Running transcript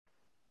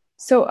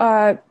So,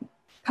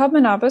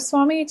 Padmanabha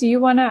Swami, do you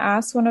want to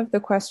ask one of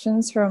the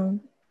questions from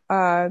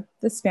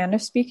the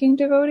Spanish-speaking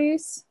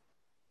devotees?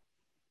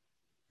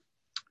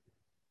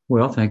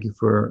 Well, thank you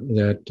for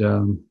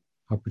that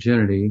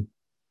opportunity.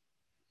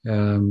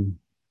 Um,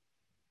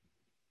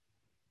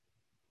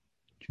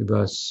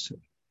 Shivas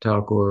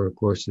Thakur, of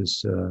course,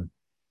 is a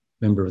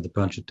member of the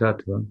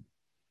Panchatattva,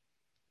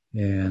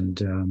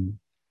 and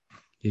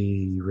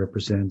he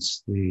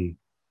represents the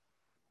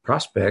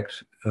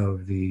prospect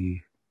of the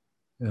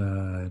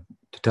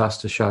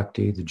Tatastha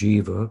Shakti, the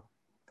Jiva,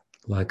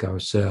 like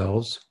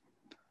ourselves,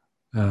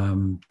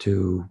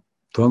 to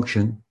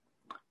function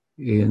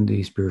in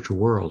the spiritual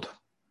world.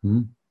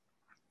 Hmm?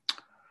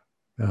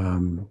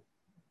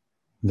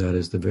 That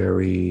is the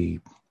very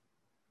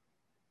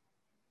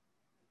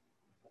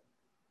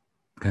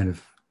kind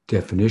of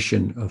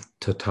definition of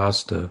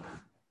tatastha,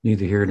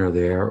 neither here nor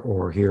there,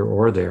 or here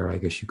or there, I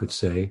guess you could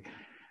say,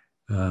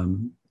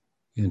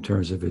 in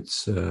terms of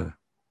its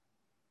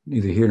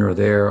neither here nor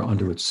there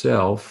unto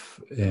itself,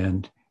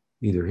 and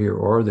either here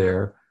or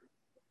there,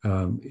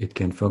 it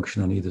can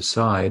function on either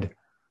side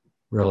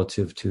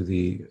relative to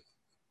the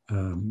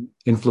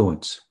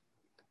influence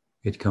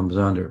it comes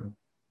under,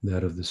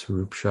 that of the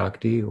Swarup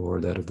Shakti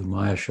or that of the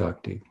Maya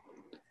Shakti.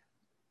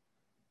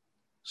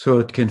 So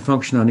it can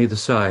function on either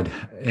side.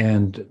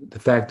 And the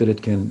fact that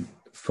it can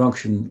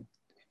function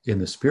in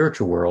the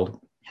spiritual world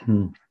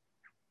in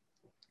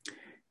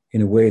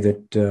a way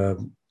that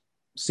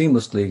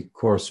seamlessly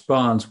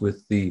corresponds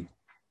with the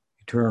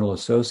eternal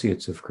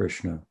associates of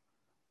Krishna,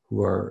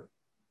 who are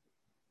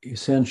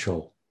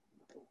essential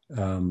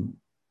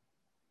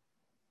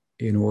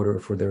in order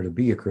for there to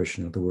be a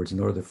Krishna. In other words, in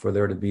order for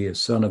there to be a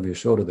son of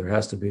Yashoda, there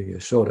has to be a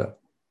Yashoda.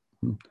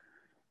 In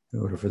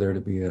order for there to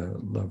be a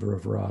lover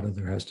of Radha,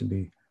 there has to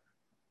be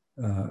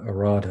a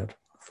Radha.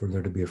 For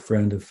there to be a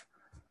friend of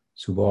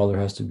Subal,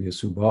 there has to be a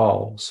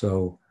Subal.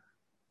 So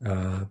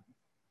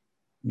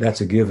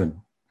that's a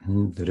given,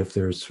 that if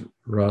there's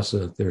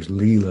Rasa, there's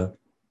Lila.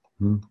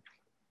 Then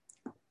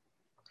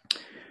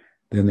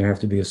there have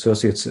to be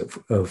associates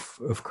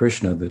of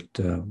Krishna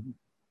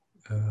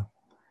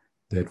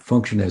that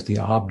function as the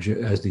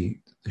object, as the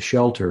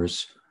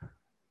shelters,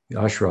 the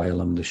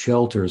ashrayalam, the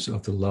shelters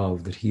of the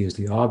love that he is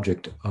the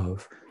object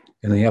of,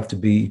 and they have to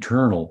be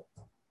eternal.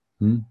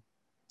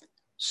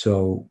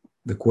 So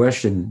the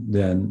question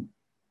then,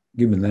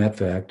 given that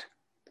fact,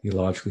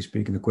 theologically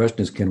speaking, the question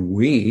is, can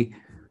we,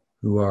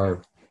 who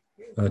are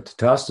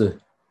Tatastha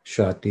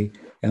Shakti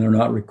and are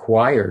not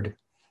required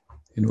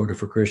in order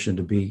for Krishna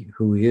to be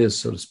who he is,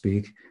 so to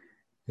speak,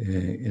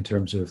 in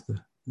terms of the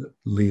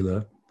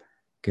Leela,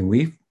 can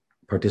we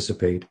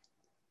participate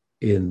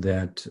in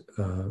that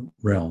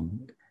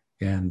realm?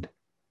 And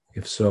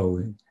if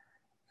so,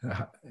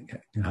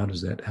 how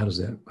does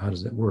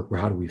that work? Or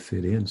how do we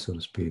fit in, so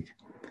to speak?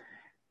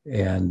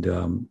 And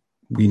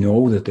we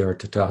know that there are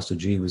Tatastha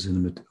Jivas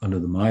under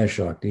the Maya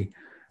Shakti.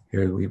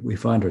 Here we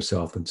find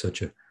ourselves in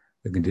such a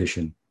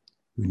condition.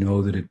 We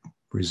know that it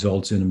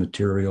results in a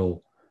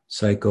material,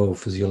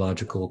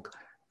 psychophysiological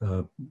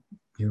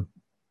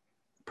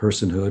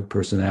personhood,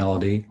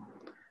 personality,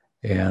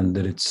 and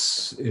that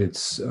it's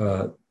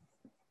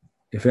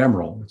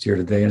ephemeral. It's here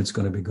today and it's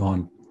going to be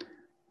gone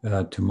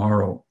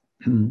tomorrow.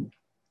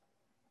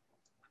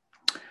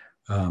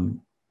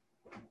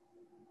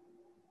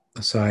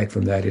 Aside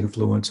from that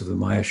influence of the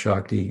Maya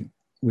Shakti,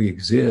 we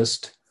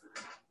exist,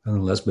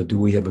 nonetheless, but do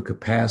we have a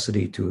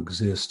capacity to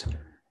exist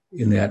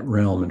in that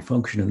realm and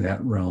function in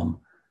that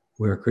realm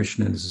where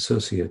Krishna and his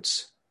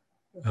associates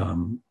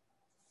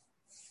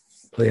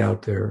play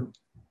out their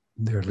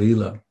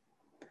Leela?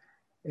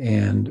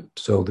 And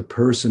so the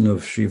person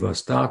of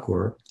Srivas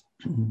Thakur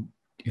in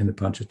the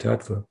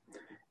Panchatattva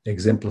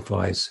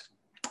exemplifies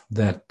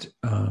that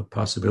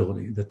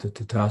possibility, that the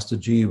Tatastha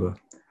Jiva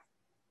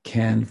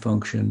can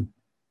function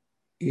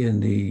in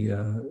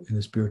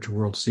the spiritual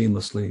world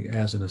seamlessly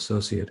as an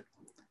associate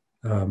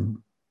of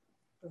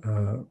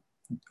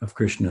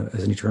Krishna,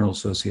 as an eternal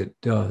associate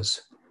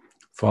does,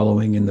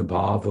 following in the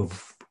bhav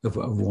of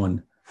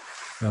one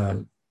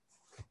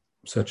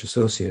such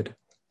associate.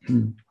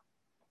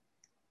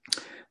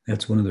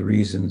 That's one of the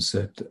reasons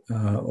that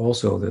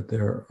also that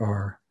there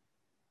are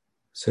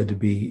said to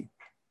be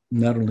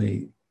not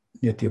only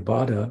Nitya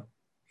Baddha,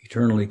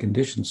 eternally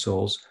conditioned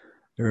souls,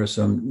 there are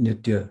some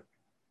Nitya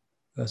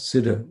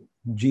Siddha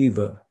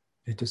Jiva,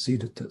 Nitya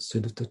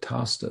Siddha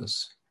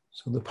Tatastas.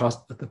 So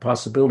the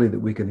possibility that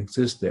we can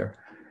exist there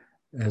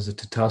as a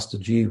Tatastha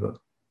Jiva.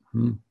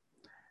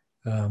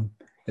 And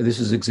this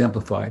is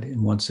exemplified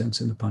in one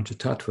sense in the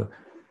Panchatattva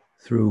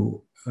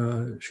through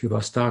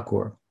Srivas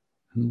Thakur.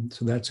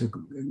 So that's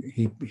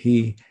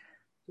he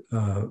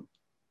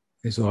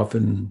is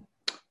often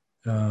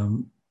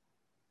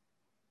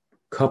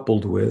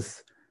coupled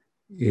with,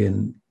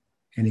 in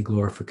any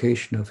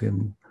glorification of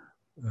him,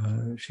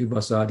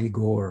 Srivas Adi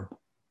Gaur,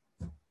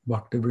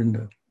 Bhakta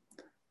Vrinda,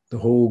 the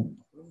whole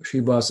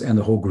Srivas and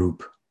the whole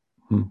group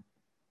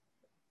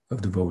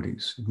of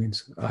devotees. It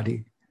means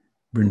Adi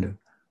Vrinda,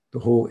 the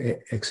whole,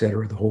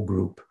 etc., the whole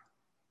group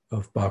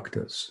of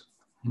bhaktas.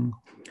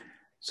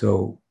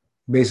 So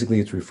basically,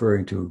 it's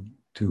referring to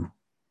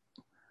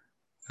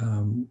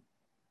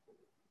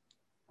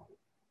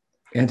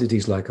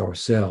entities like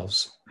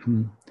ourselves.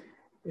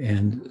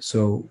 And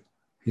so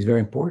he's very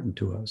important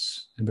to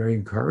us and very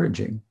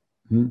encouraging.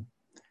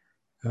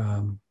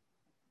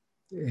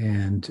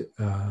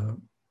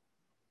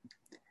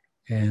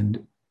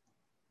 And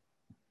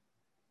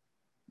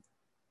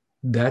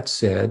that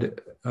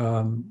said,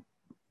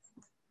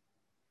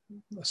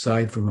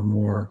 aside from a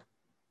more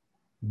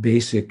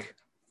basic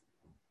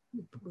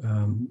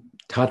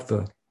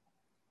tattva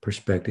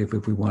perspective,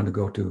 if we want to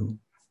go to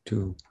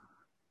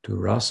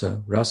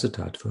rasa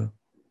tattva,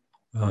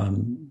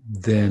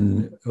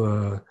 then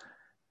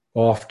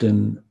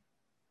often,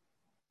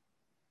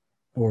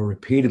 or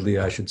repeatedly,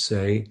 I should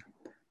say,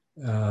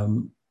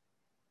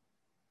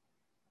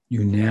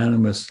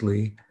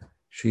 unanimously,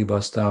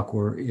 Srivas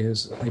Thakur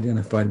is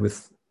identified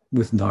with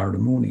Narada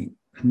Muni.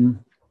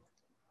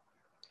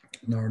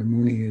 Narada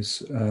Muni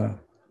is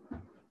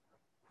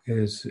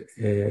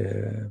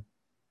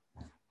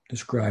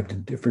described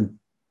in different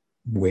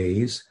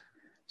ways,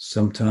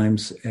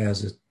 sometimes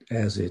as a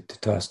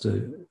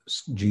Tatastha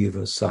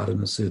Jiva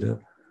Sadhana Siddha,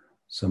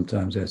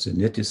 sometimes as a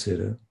Nitya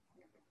Siddha.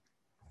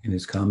 In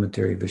his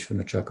commentary,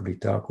 Vishwanath Chakravarti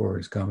Thakur,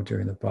 his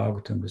commentary in the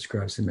Bhagavatam,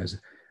 describes him as a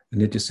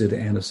Nitya Siddha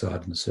and a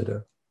Sadhana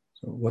Siddha.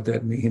 So what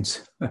that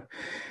means,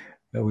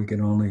 we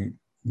can only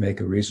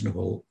make a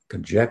reasonable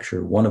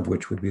conjecture, one of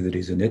which would be that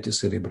he's a Nitya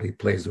Siddha, but he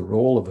plays the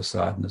role of a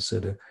Sadhana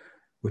Siddha,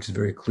 which is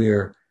very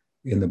clear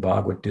in the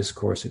Bhagavad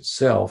discourse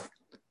itself,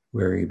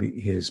 where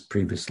his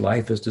previous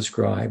life is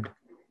described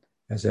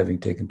as having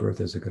taken birth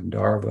as a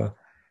Gandharva,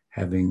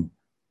 having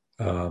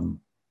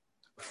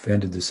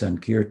offended the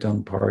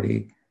Sankirtan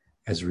party,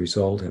 as a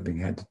result, having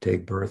had to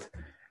take birth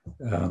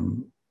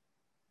on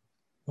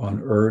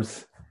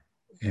earth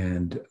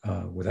and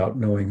without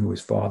knowing who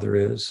his father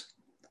is,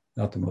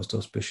 not the most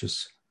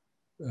auspicious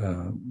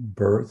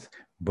birth,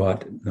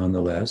 but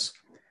nonetheless,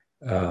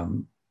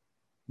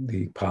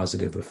 the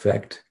positive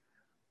effect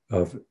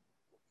of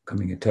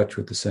coming in touch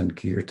with the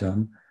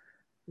Sankirtan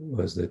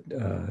was that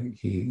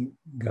he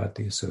got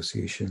the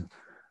association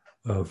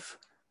of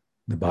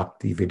the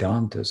Bhakti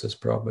Vedantas, as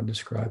Prabhupada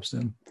describes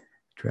them,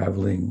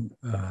 traveling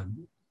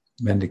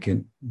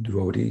mendicant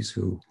devotees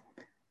who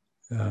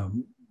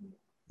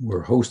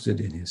were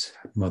hosted in his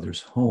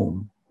mother's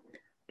home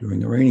during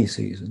the rainy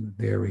season.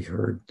 There he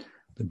heard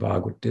the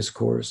Bhagavad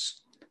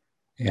discourse,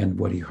 and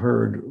what he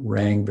heard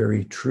rang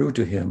very true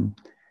to him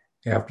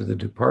after the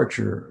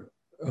departure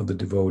of the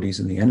devotees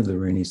in the end of the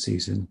rainy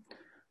season,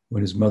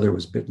 when his mother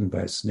was bitten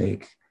by a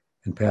snake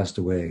and passed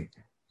away.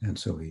 And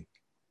so he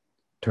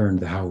turned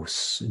the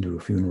house into a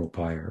funeral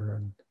pyre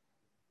and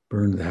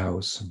burned the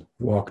house and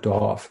walked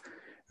off.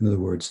 In other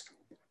words,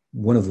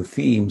 one of the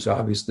themes,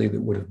 obviously,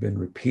 that would have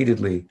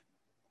repeatedly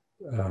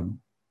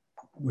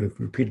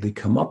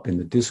come up in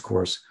the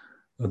discourse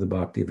of the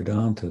Bhakti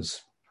Vedantas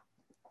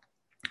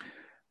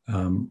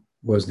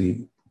was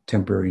the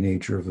temporary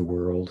nature of the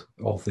world.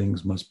 All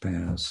things must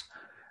pass,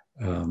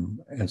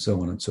 and so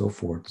on and so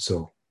forth.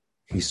 So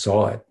he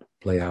saw it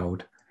play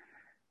out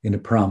in a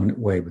prominent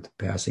way with the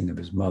passing of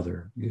his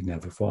mother. He didn't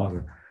have a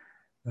father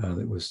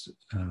that was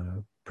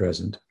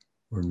present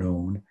or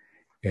known,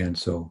 and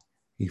so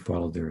he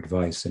followed their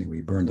advice. Anyway,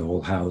 he burned the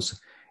whole house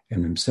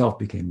and himself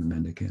became a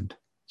mendicant.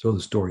 So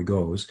the story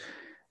goes.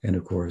 And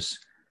of course,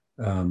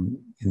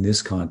 in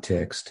this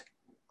context,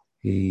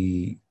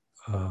 he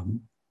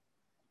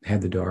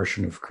had the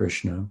darshan of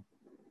Krishna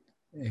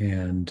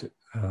and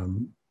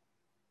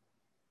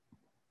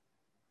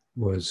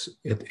was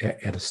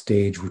at a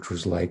stage which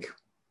was like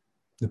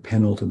the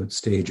penultimate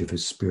stage of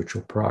his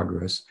spiritual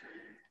progress,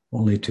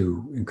 only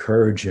to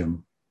encourage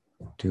him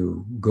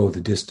to go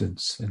the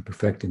distance and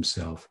perfect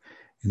himself.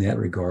 In that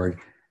regard,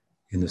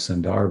 in the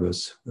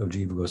Sandarbhas of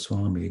Jiva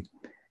Goswami,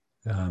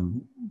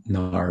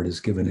 Nard is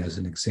given as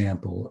an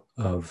example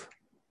of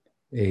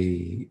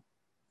a,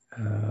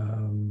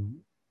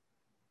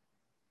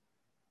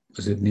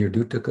 was it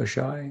Nirduta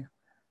Kashai?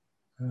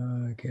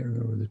 I can't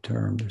remember the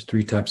term. There's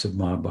 3 types of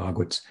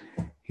Mahabhagavats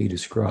he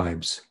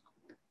describes.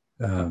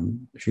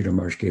 Sridhar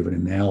Maharaj gave an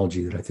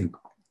analogy that I think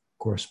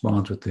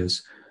corresponds with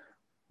this.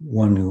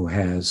 One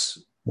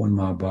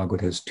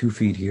Mahabhagavat has 2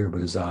 feet here,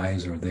 but his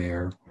eyes are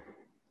there.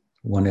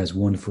 One has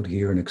 1 foot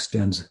here and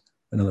extends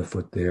another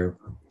foot there.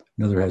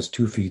 Another has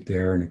 2 feet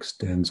there and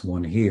extends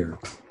 1 here.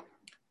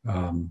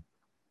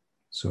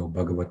 So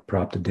Bhagavat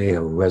Prapta Deha,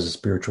 who has a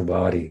spiritual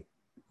body,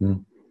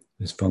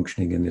 is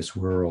functioning in this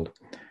world.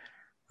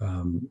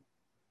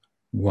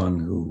 One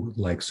who,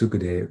 like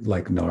Sukadeva,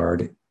 like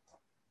Nard,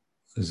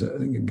 is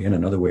again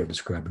another way of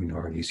describing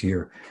Nard. He's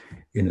here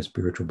in a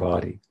spiritual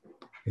body.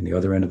 In the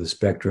other end of the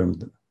spectrum,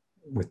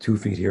 with 2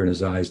 feet here and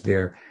his eyes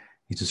there,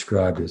 he's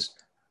described as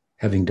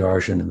having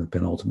darshan in the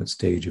penultimate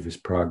stage of his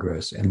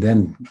progress, and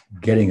then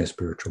getting a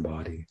spiritual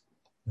body,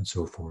 and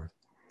so forth.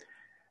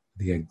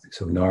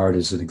 So Nard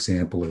is an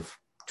example of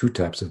 2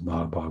 types of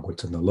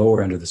Mahabhagavats, on the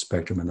lower end of the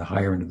spectrum and the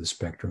higher end of the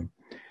spectrum,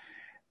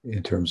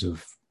 in terms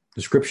of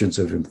descriptions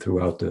of him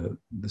throughout the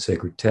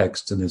sacred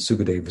texts. And then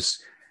Sukadeva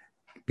is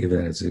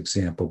given as an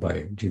example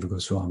by Jiva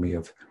Goswami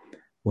of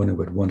one who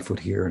had 1 foot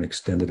here and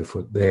extended a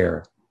foot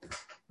there,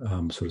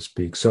 so to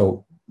speak.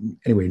 So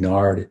anyway,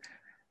 Nard,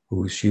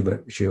 who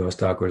Srivas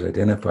Thakur is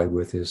identified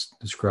with, is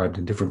described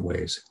in different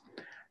ways.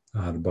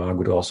 The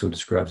Bhagavad also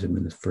describes him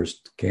in the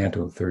first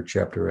canto, 3rd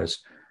chapter, as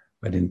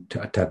a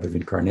type of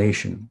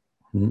incarnation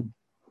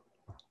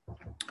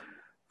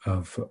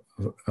of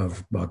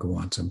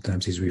Bhagavan.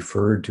 Sometimes he's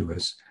referred to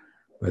as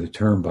by the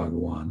term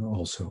Bhagavan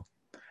also.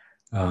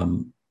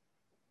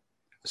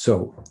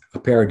 So a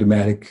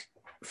paradigmatic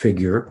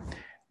figure,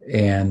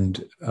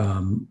 and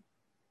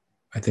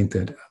I think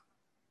that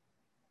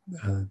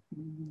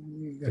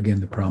again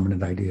the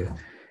prominent idea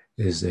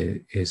is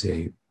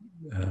a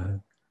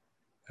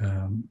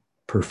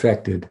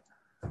perfected,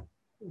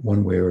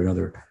 one way or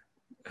another,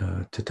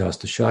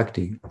 Tatastha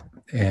Shakti,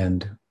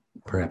 and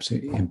perhaps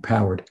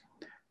empowered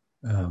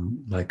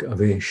like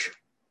Avesh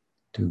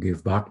to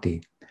give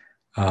bhakti.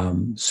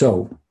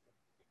 So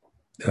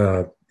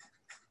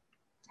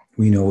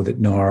we know that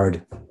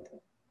Nard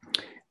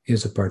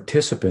is a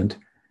participant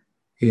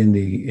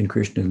in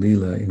Krishna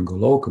Lila in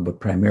Goloka, but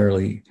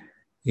primarily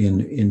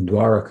in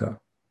Dwaraka.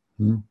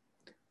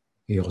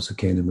 He also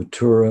came to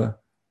Mathura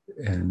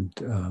and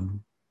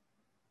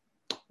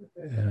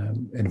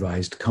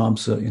advised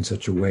Kamsa in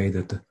such a way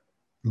that the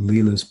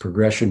Leela's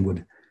progression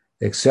would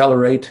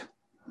accelerate.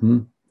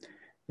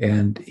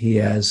 And he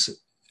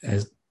has,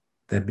 as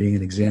that being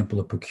an example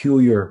of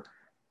peculiar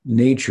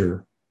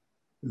nature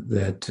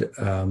that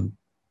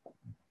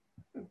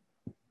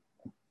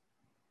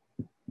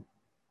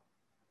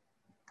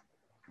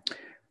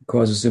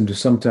causes him to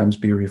sometimes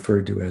be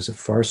referred to as a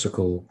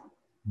farcical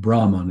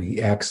Brahman.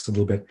 He acts a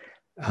little bit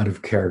out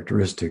of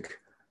characteristic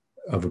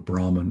of a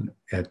Brahman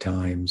at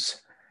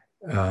times.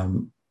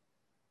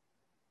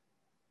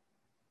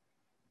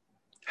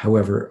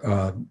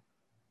 However,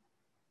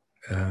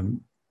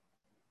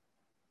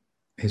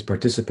 his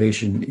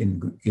participation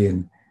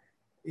in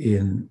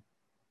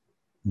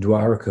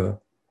Dwaraka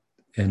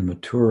and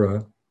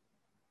Mathura,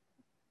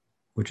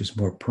 which is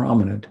more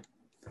prominent,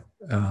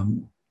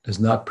 does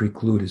not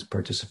preclude his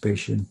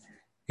participation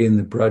in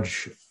the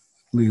Braj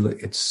Lila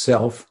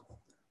itself,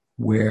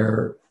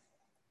 where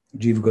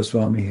Jiva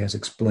Goswami has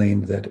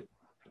explained that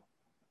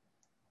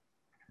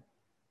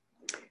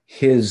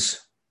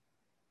his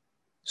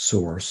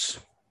source,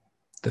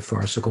 the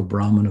farcical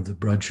Brahman of the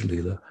Braj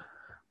Lila,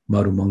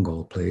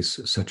 Madhumangala, plays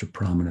such a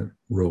prominent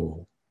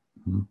role.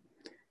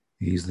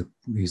 He's the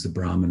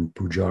Brahman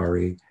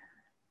Pujari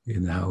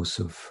in the house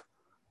of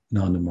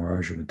Nanda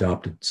Maharaj, an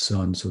adopted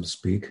son, so to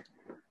speak,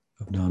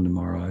 of Nanda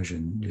Maharaj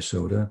and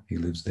Yasoda. He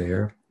lives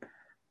there.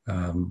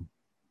 And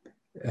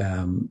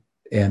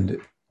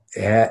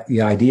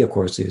the idea, of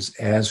course, is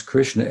as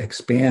Krishna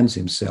expands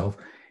himself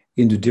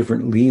into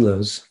different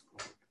Leelas,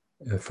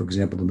 for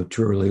example, the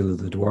Mathura Lila,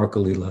 the Dwarka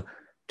Lila,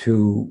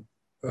 to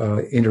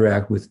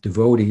interact with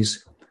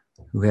devotees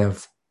who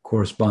have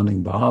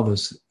corresponding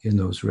bhavas in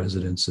those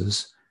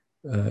residences,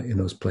 in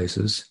those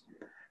places.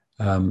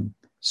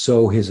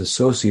 So his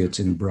associates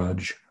in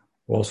Braj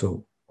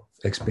also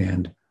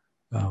expand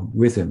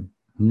with him.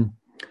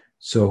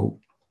 So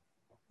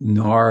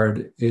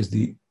Nard is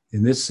in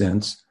this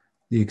sense,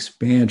 the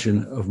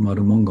expansion of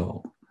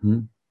Madhumangala,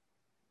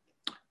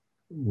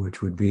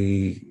 which would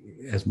be,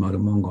 as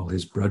Madhumangala,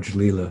 his Braj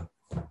Lila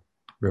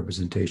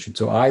representation.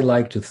 So I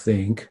like to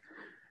think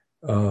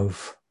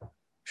of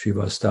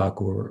Srivas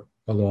Thakur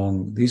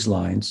along these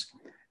lines,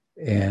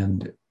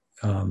 and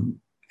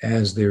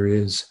as there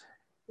is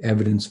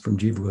evidence from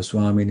Jiva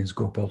Goswami in his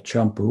Gopal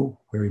Champu,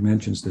 where he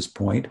mentions this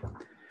point,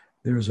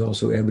 there is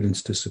also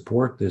evidence to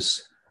support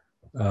this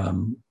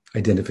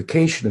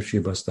identification of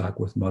Srivas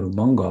Thakur with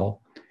Madhumangala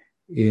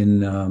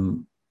in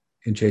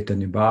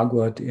Chaitanya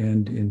Bhagavat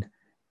and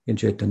in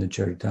Chaitanya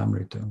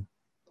Charitamrita.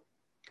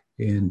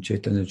 In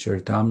Chaitanya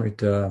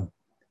Charitamrita,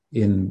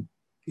 in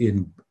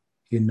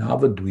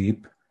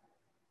Navadvip,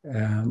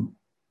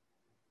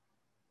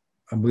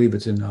 I believe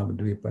it's in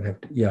Navadvip.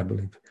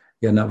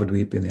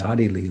 Navadvip in the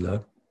Adi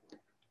Leela,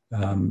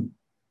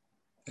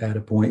 at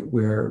a point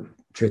where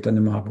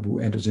Chaitanya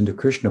Mahaprabhu enters into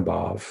Krishna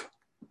Bhav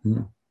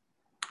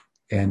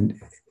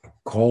and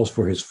calls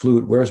for his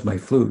flute. Where's my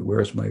flute?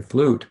 Where's my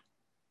flute?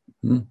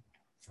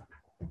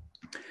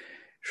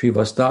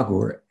 Srivas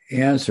Thakur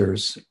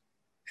answers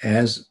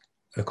as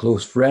a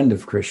close friend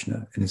of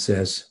Krishna, and he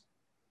says,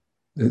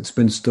 it's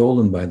been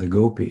stolen by the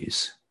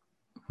gopis.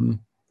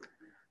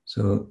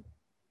 So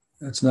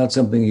that's not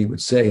something he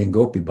would say in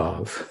Gopi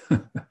Bhav.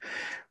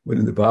 But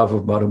in the Bhav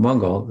of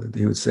Madhumangala,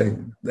 he would say,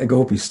 the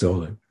gopis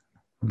stole it.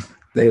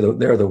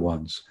 They're the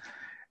ones,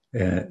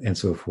 and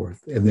so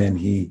forth. And then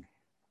he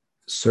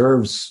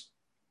serves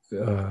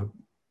Chaitanya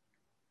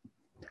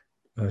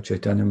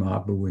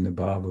Mahaprabhu in the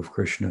Bhav of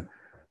Krishna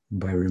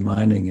by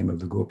reminding him of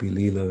the Gopi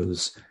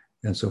Leelas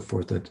and so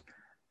forth that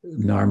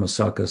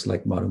Narmasakas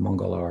like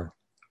Madhumangala are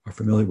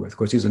familiar with. Of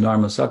course, he's a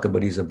Narmasaka,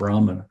 but he's a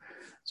Brahmana.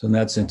 So in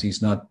that sense,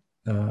 he's not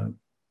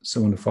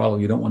someone to follow.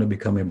 You don't want to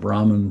become a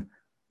Brahmin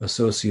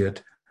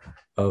associate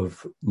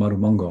of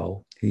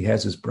Madhumangal. He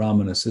has his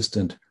Brahmin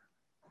assistant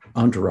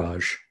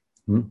entourage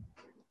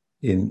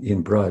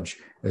in Braj,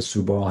 as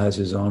Subal has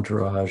his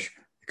entourage,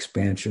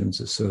 expansions,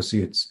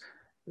 associates,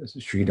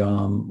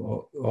 Sridham,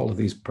 all of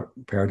these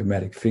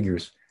paradigmatic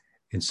figures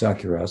in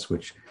Sakyaras,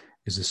 which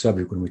is the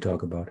subject when we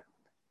talk about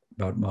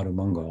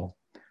Madhumangal.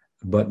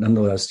 But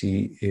nonetheless,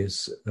 he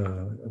is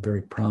a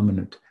very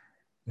prominent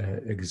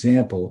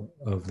example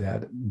of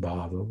that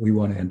bhava. We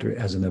want to enter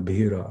as an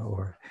abhira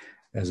or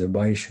as a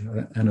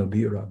Vaishya, an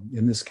abhira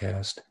in this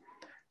caste.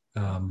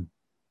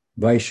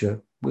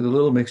 Vaishya with a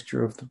little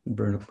mixture of the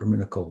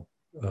Brahminical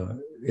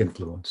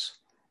influence,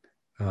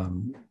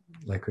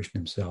 like Krishna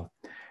himself.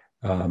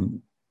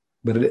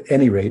 But at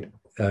any rate,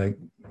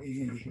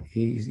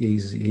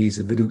 he's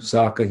a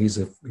Vidutsaka, he's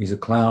a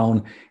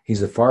clown,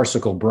 he's a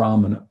farcical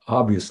Brahmin,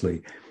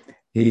 obviously.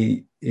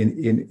 He,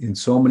 in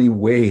so many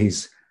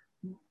ways,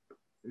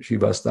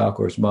 Srivas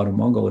Thakur's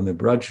Madhumangal in the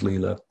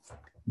Gaura-Lila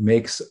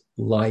makes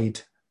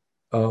light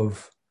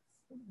of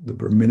the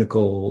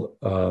Brahminical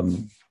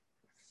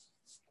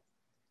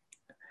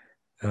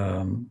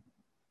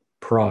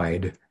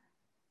pride,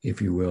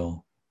 if you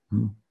will,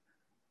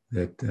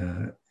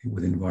 that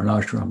within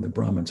Varnashram, the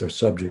Brahmins are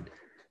subject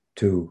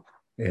to,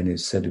 and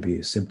is said to be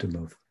a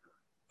symptom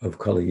of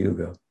Kali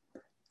Yuga.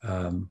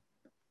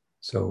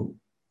 So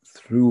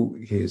through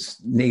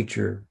his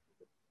nature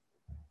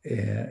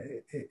and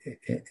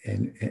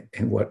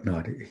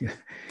whatnot,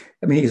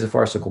 I mean, he's a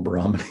farcical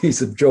Brahmin.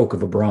 He's a joke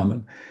of a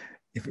Brahmin,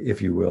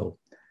 if you will,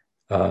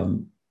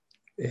 and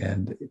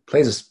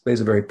plays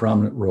a very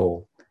prominent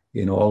role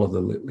in all of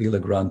the Lila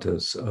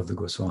Granthas of the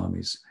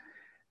Goswamis.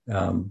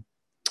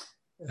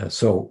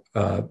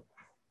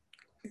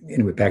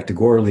 Anyway, back to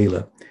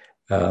Gaura-Lila.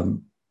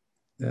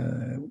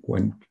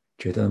 When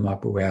Chaitanya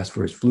Mahaprabhu asked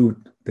for his flute,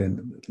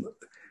 then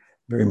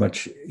very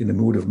much in the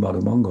mood of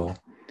Madhumangal,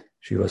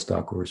 Srivas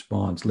Thakur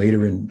responds.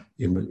 Later in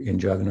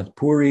Jagannath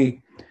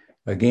Puri,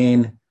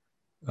 again,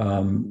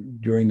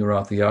 during the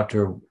Rath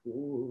Yatra,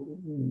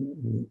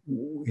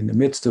 in the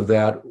midst of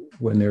that,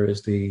 when there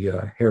is the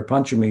Hare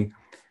Panchami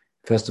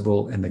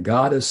festival, and the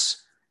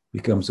goddess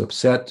becomes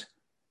upset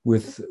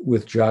with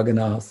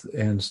Jagannath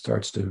and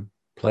starts to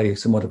play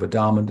somewhat of a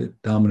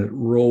dominant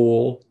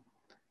role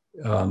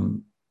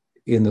in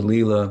the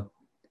Leela.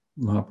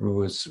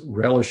 Mahaprabhu is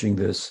relishing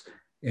this,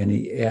 and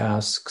he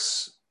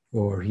asks,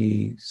 or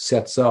he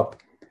sets up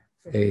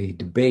a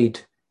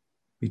debate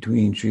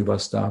between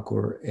Srivas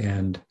Thakur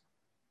and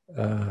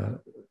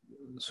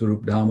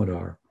Swarup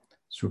Damodar.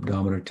 Swarup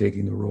Damodar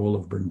taking the role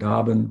of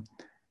Vrindavan,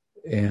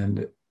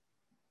 and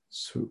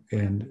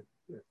Srivas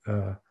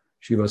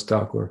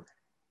Thakur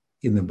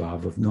in the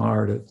bhav of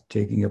Narada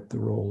taking up the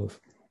role of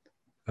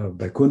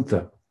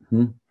Vaikuntha,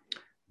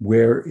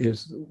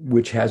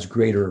 which has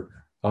greater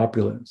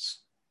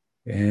opulence.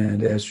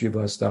 And as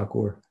Srivas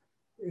Thakur,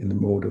 in the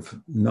mode of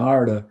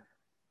Narada,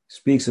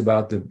 speaks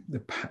about the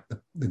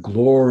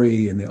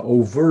glory and the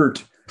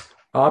overt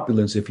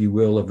opulence, if you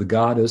will, of the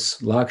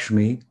goddess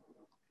Lakshmi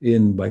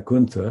in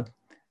Vaikuntha.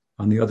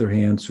 On the other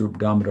hand, Swarup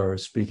Damodar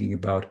is speaking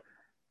about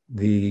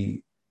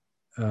the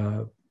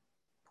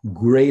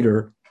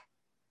greater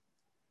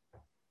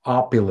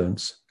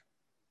opulence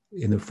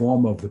in the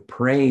form of the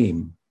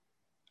prem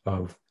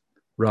of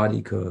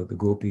Radhika, the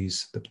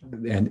gopis,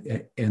 and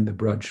the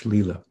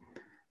Gaura-Lila,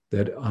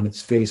 that on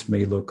its face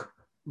may look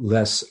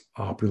less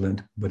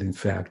opulent, but in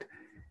fact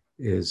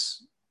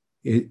is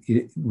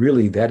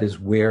really, that is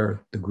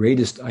where the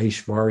greatest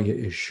Aishvarya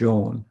is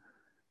shown.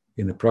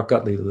 In the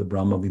Prakat Lila, the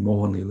Brahma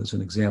Vimohan Lila is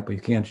an example.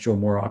 You can't show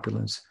more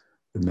opulence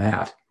than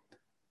that.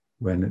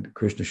 When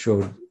Krishna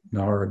showed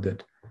Narada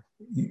that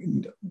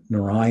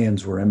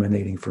Narayans were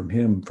emanating from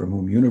him, from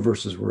whom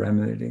universes were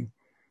emanating,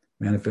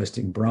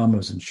 manifesting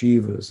Brahmas and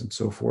Shivas and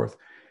so forth.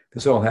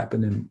 This all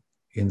happened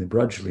in the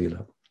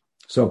Gaura-Lila.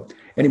 So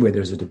anyway,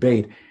 there's a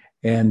debate,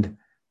 and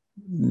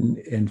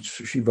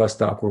Srivas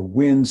Thakur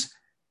wins,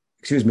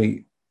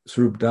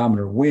 Swarup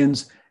Damodar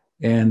wins,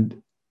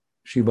 and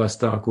Srivas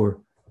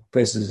Thakur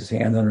places his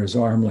hand under his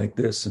arm like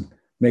this and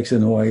makes a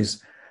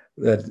noise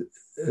that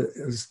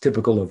is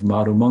typical of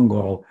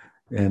Madhumangal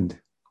and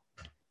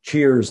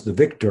cheers the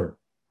victor,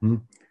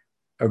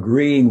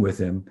 agreeing with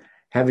him,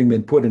 having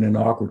been put in an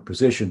awkward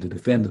position to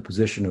defend the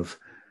position of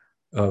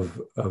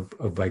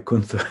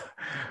Vaikuntha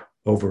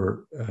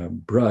over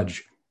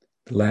Braj,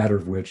 the latter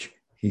of which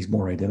he's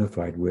more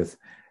identified with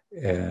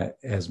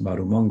as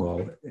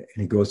Madhumangal. And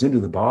he goes into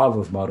the bhav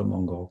of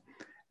Madhumangal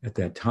at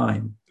that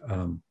time.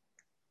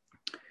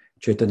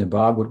 Chaitanya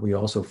Bhagavat, we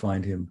also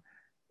find him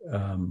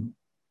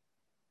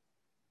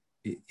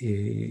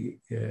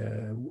in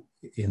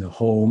a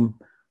home,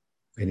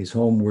 in his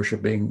home,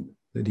 worshiping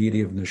the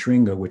deity of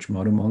Nrsimha, which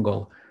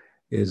Madhumangal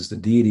is the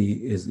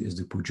deity, is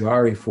the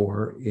pujari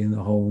for, in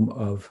the home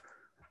of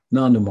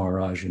Nanda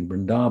Maharaj in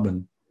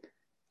Vrindavan.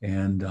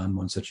 And on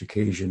one such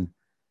occasion,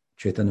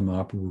 Chaitanya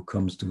Mahaprabhu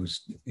comes to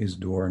his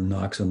door and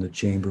knocks on the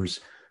chambers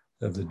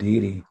of the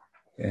deity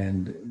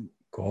and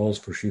calls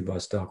for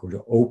Srivas Thakur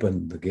to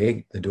open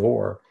the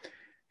door,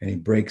 and he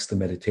breaks the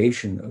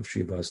meditation of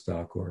Srivas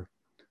Thakur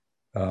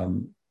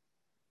And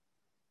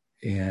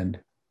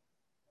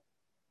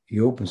he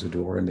opens the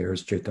door, and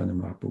there's Chaitanya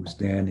Mahaprabhu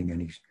standing,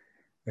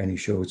 and he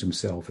shows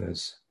himself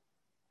as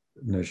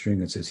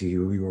Nrsimha, and says, "He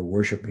who you are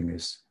worshiping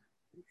is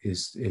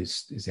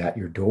at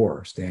your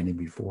door, standing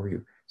before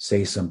you.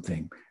 Say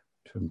something,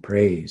 some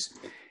praise."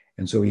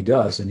 And so he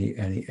does, and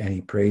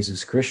he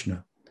praises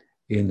Krishna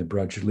in the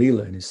Braj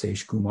Lila, in his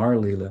Sesh Kumar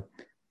Lila,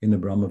 in the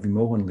Brahma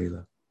Vimohan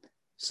Lila,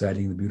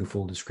 citing the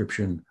beautiful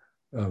description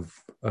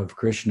of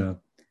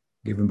Krishna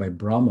given by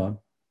Brahma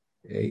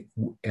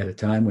at a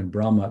time when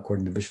Brahma,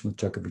 according to Vishnu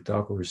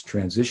Chakravarti, is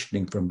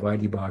transitioning from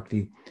Vaidhi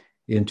Bhakti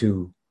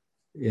into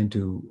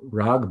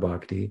Rag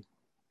Bhakti,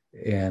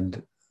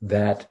 and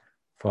that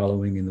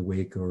following in the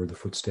wake or the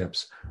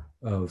footsteps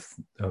of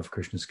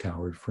Krishna's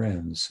cowherd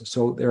friends.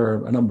 So there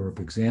are a number of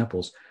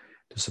examples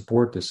to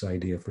support this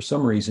idea. For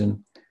some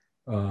reason,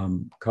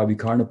 Kavi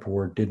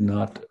Karnapur did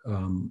not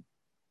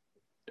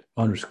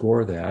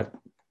underscore that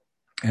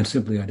and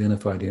simply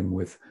identified him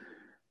with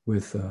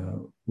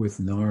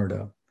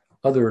Narada.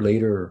 Other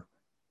later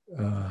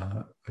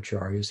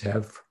acharyas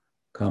have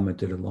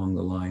commented along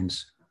the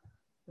lines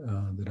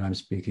that I'm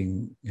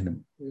speaking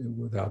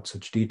without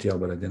such detail,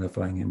 but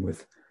identifying him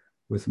with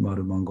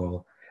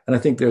Madhumangala. And I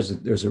think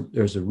there's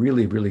a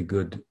really, really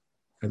good,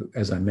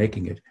 as I'm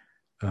making it,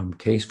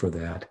 case for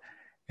that.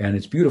 And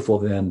it's beautiful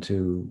then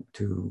to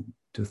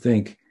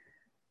think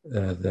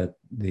that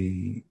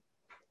the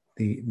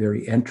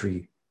very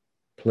entry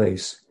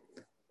place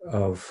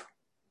of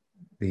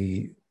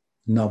the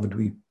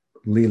Navadvip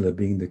Leela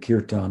being the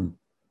Kirtan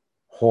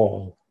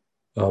hall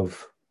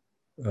of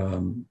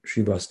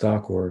Srivas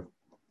Thakur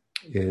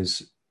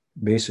is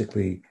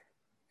basically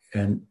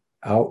an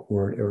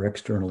outward or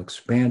external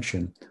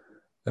expansion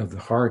of the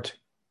heart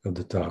of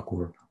the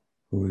Thakur,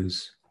 who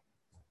is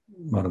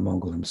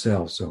Madhumangala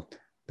himself. So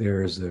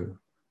there is the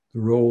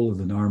role of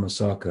the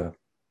Narmasaka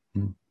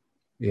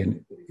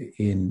in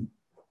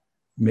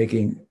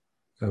making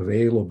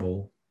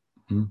available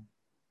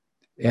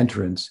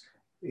entrance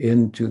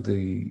into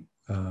the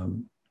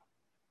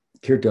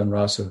Kirtan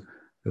Rasa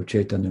of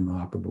Chaitanya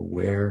Mahaprabhu,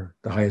 where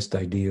the highest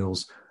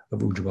ideals of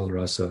Ujjvala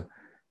Rasa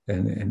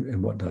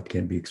and whatnot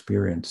can be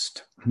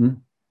experienced.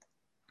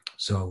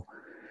 So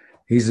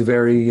he's a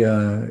very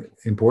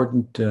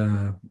important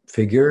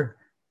figure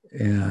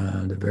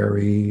and a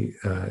very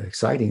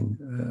exciting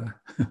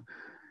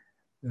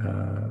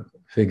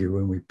figure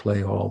when we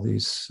play all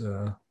these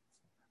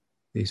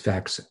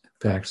facts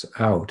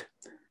out.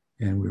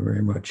 And we're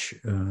very much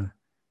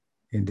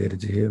indebted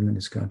to him and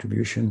his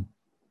contribution.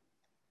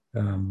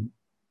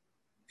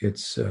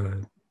 It's,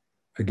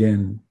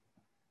 again,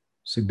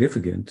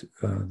 significant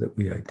that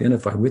we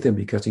identify with him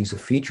because he's a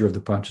feature of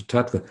the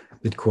Panchatattva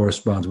that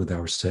corresponds with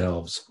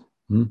ourselves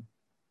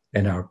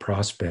and our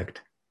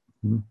prospect.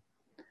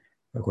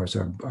 Of course,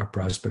 our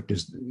prospect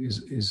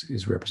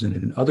is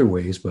represented in other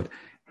ways, but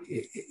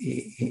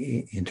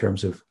in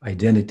terms of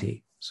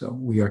identity. So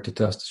we are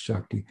Tatastha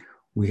Shakti.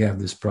 We have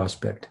this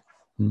prospect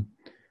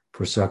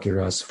for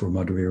Sakiras, for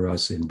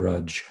Madhurya in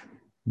Braj,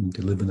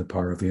 to live in the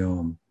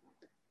Paravyom.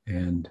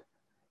 And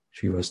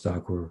Srivas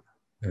Thakur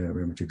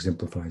very much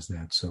exemplifies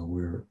that. So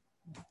we're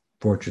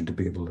fortunate to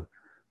be able to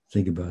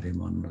think about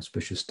him on an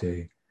auspicious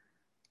day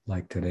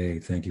like today.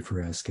 Thank you for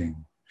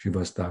asking.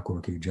 Srivas Thakur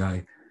ki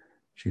jai,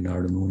 Shri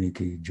Narada Muni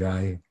ki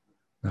jai,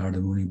 Narada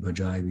Muni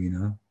bajai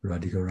vina,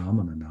 Radhika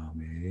Ramana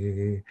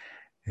name,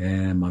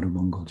 and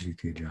Madhumangal ji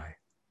ki jai.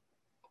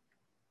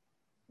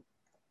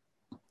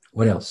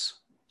 What else?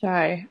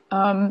 Jai.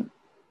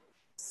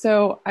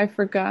 So I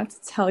forgot to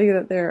tell you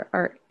that there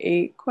are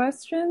 8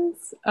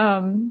 questions.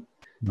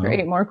 Or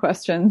 8 more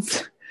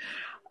questions.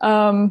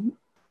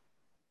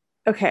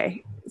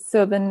 Okay,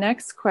 so the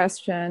next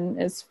question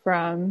is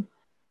from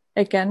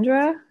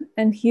Ekendra,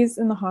 and he's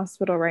in the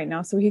hospital right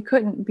now, so he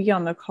couldn't be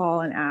on the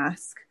call and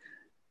ask.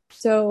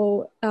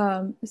 So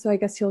I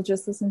guess he'll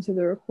just listen to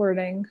the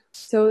recording.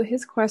 So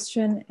his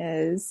question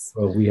is...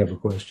 Well, we have a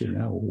question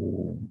now.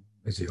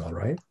 Is he all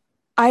right?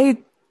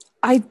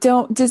 I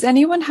don't. Does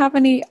anyone have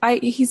any?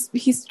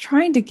 He's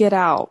trying to get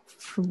out,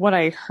 from what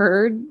I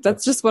heard.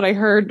 That's just what I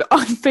heard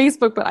on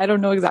Facebook, but I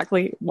don't know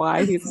exactly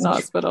why he's in the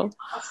hospital.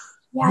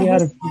 Yeah, he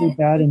had a pretty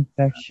bad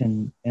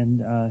infection,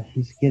 and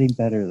he's getting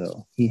better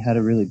though. He had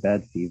a really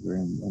bad fever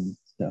and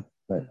stuff,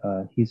 but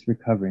he's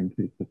recovering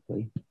pretty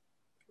quickly.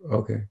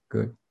 Okay,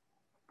 good.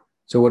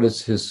 So, what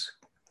is his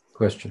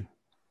question?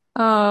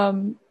 Yeah,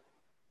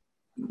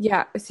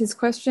 his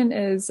question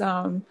is.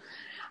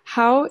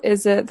 How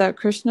is it that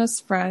Krishna's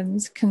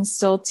friends can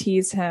still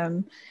tease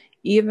him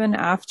even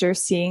after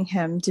seeing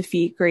him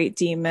defeat great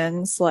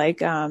demons like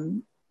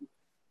Trinavarta,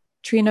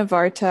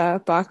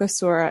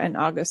 Bakasura, and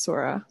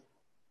Agasura?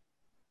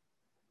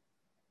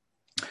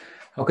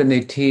 How can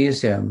they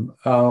tease him?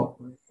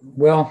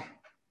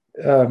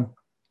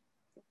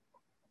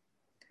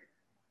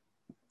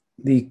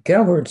 The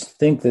cowherds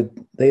think that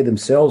they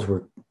themselves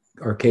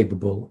are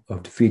capable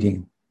of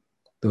defeating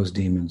those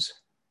demons.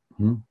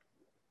 And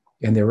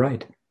they're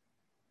right.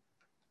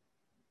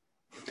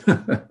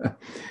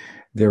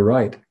 They're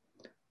right.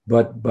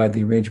 but by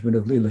the arrangement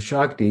of Lila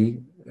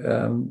Shakti,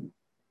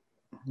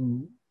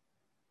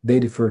 they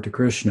defer to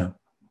Krishna.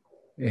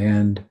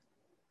 And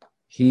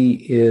he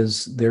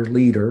is their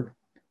leader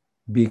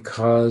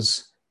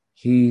because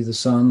he's the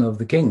son of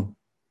the king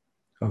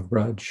of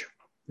Braj,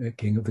 the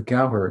king of the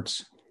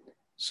cowherds.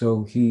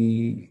 So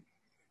he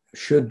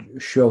should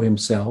show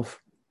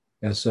himself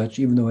as such,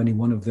 even though any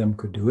one of them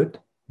could do it,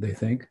 they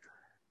think,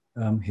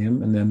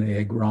 him. And then they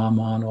egg Ram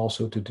on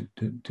also to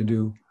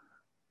do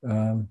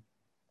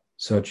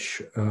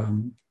such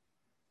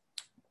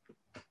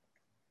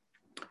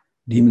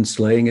demon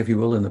slaying, if you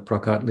will, in the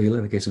Prakat Lila,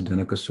 in the case of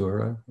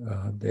Dhanakasura.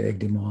 They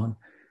egged him on,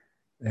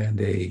 and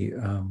they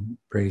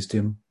praised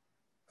him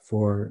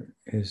for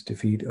his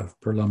defeat of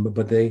Pralamba.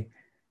 But they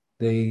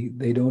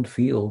don't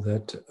feel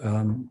that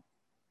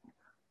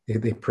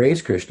they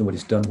praise Krishna, what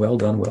he's done, well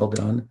done, well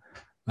done.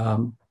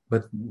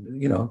 But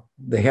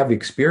they have the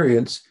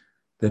experience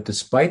that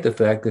despite the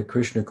fact that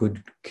Krishna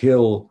could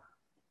kill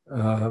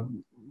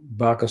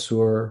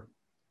Bakasur,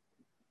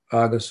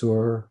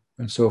 Agasur,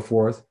 and so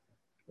forth,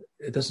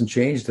 it doesn't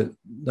change that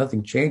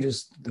nothing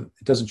changes.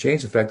 It doesn't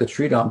change the fact that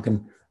Sridham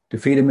can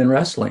defeat him in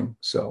wrestling.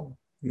 So,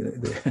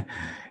 and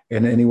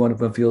any one of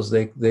them feels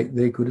they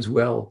could as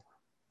well,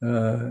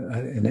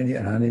 on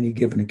any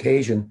given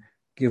occasion,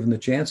 given the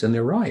chance, and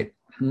they're right.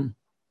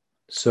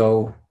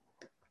 So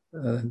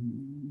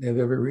they have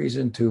every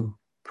reason to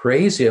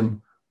praise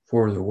him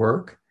for the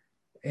work,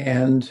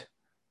 and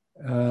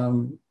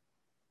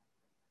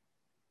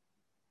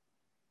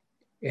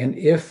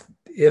if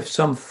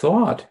some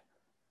thought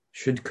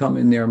should come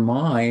in their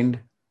mind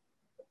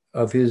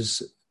of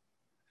his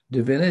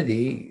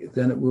divinity,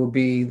 then it will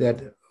be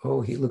that,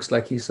 oh, he looks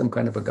like he's some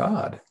kind of a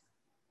god.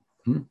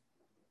 And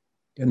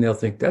they'll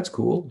think, that's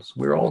cool.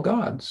 We're all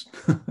gods.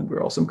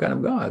 We're all some kind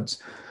of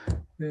gods.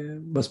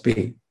 Must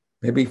be.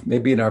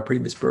 Maybe in our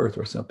previous birth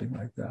or something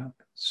like that.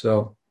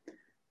 So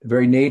the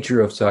very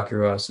nature of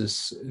Sakiras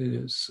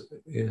is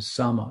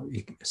sama,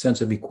 a sense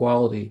of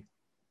equality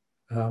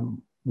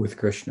with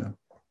Krishna.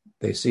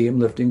 They see him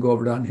lifting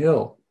Govardhan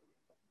Hill.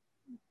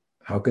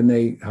 How can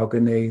they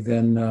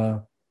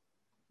then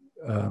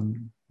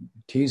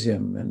tease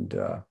him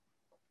and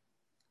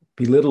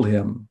belittle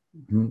him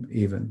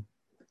even?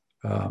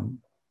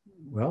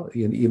 Well,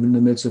 even in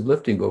the midst of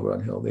lifting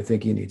Govardhan Hill, they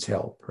think he needs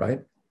help,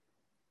 right?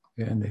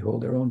 And they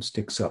hold their own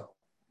sticks up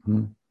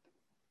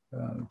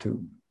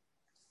to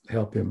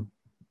help him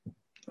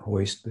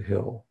hoist the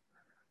hill.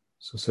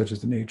 So such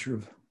is the nature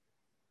of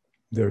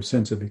their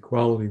sense of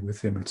equality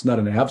with him. It's not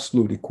an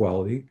absolute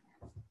equality,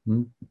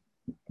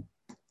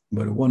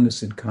 but a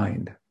oneness in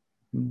kind.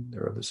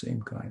 They're of the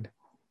same kind.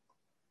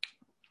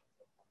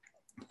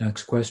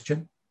 Next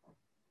question.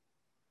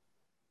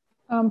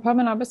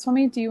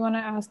 Padmanabhaswamy, do you want to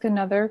ask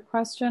another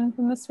question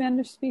from the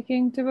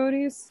Spanish-speaking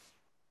devotees?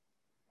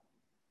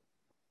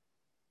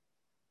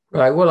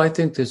 Right. Well, I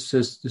think this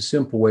is the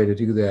simple way to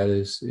do that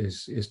is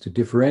to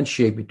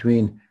differentiate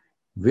between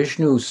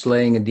Vishnu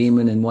slaying a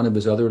demon in one of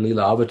his other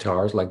Leela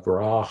avatars, like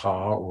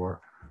Varaha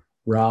or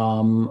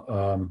Ram,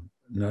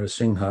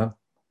 Narasimha,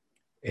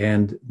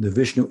 and the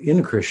Vishnu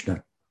in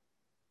Krishna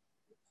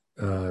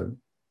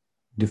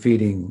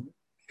defeating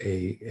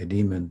a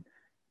demon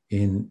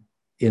in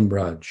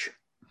Braj,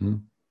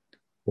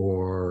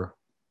 or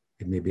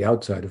it may be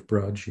outside of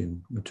Braj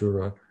in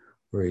Mathura,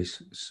 where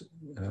he's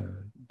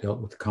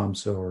dealt with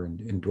Kamsa, or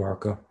in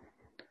Dwarka.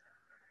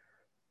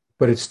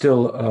 But it's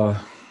still,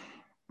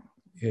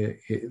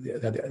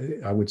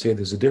 I would say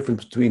there's a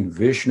difference between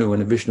Vishnu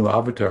and a Vishnu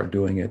avatar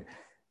doing it,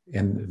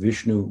 and the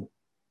Vishnu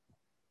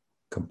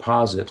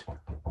composite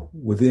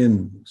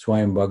within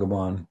Swayam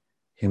Bhagavan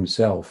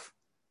himself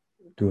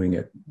doing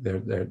it.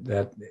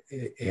 That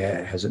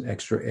has an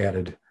extra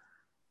added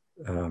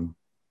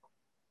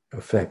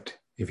effect,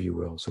 if you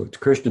will. So it's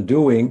Krishna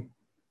doing.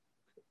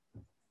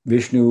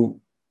 Vishnu,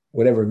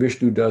 whatever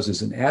Vishnu does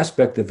is an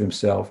aspect of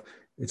himself.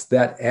 It's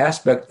that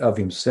aspect of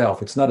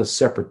himself. It's not a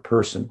separate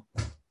person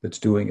that's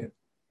doing it.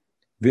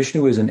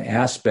 Vishnu is an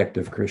aspect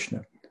of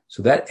Krishna.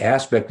 So that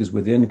aspect is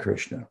within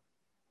Krishna.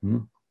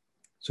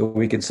 So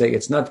we can say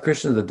it's not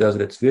Krishna that does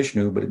it, it's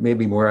Vishnu, but it may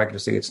be more accurate to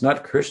say it's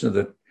not Krishna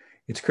that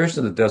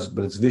does it,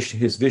 but it's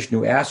his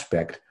Vishnu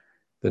aspect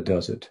that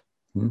does it.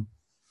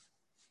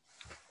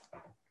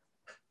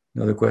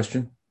 Another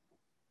question?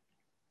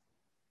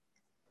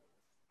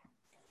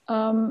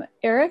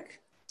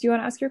 Eric, do you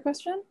want to ask your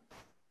question?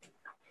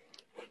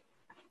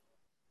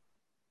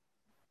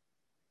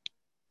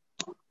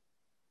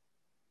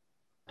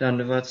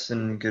 Dandavats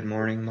and good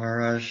morning,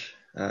 Maharaj.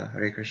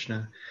 Hare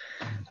Krishna.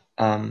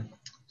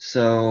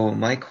 So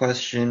my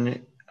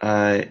question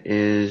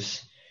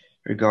is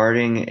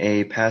regarding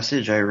a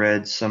passage I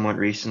read somewhat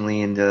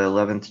recently in the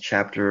 11th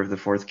chapter of the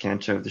 4th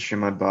canto of the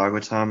Srimad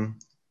Bhagavatam,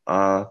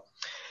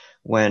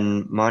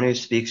 when Manu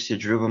speaks to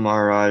Dhruva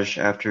Maharaj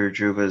after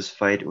Dhruva's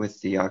fight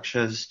with the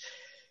Yakshas.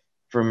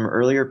 From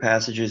earlier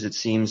passages, it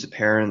seems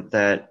apparent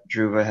that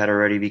Dhruva had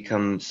already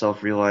become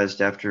self-realized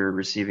after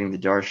receiving the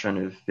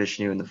darshan of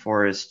Vishnu in the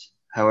forest.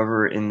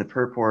 However, in the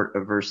purport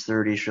of verse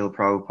 30, Srila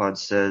Prabhupada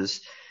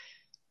says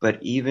But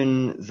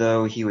even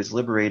though he was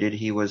liberated,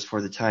 he was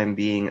for the time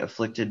being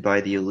afflicted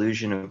by the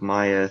illusion of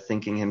Maya,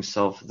 thinking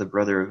himself the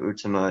brother of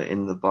Uttama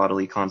in the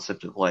bodily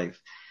concept of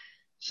life.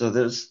 So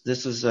this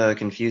was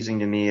confusing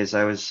to me, as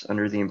I was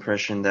under the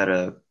impression that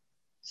a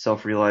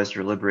self-realized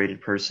or liberated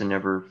person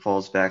never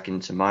falls back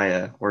into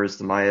Maya, whereas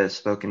the Maya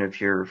spoken of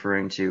here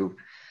referring to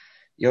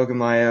Yoga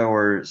Maya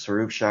or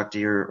Swarup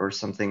Shakti or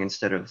something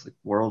instead of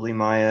worldly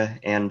Maya.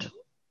 And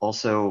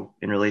also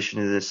in relation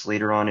to this,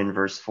 later on in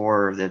verse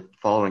 4 of the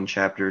following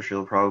chapter,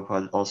 Srila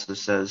Prabhupada also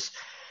says,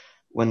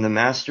 when the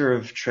master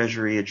of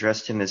treasury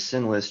addressed him as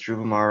sinless,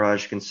 Dhruva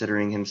Maharaj,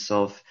 considering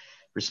himself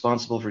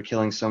responsible for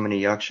killing so many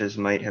yakshas,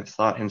 might have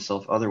thought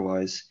himself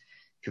otherwise.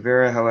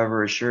 Kavera,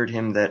 however, assured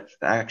him that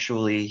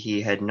actually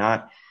he had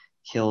not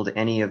killed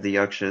any of the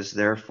yakshas,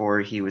 therefore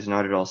he was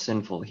not at all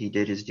sinful. He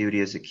did his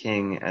duty as a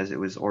king as it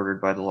was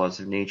ordered by the laws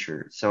of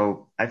nature.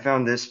 So I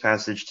found this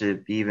passage to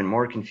be even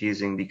more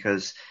confusing,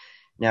 because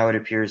now it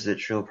appears that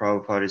Srila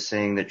Prabhupada is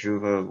saying that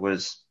Dhruva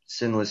was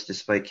sinless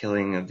despite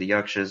killing of the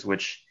yakshas,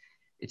 which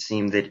it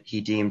seemed that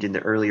he deemed in the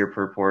earlier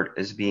purport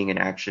as being an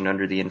action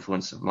under the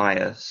influence of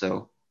Maya.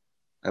 So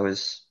I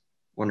was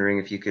wondering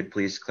if you could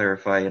please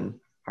clarify and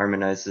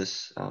harmonize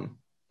this.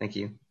 Thank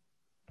you.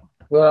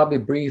 Well, I'll be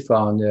brief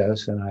on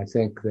this, and I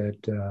think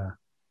that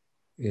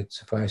it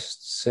suffices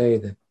to say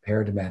that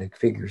paradigmatic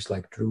figures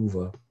like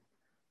Dhruva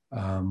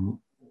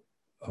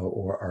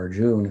or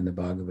Arjuna in the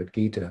Bhagavad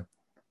Gita,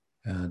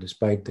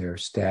 despite their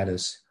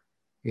status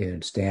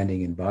in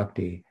standing in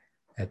bhakti,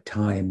 at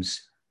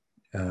times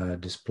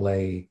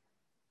display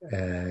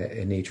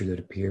a nature that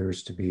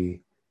appears to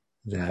be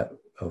that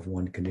of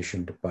one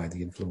conditioned by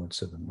the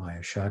influence of the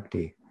Maya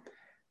Shakti.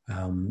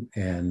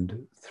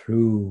 And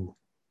through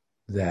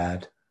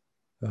that,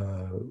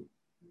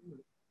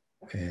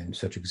 and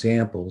such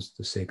examples,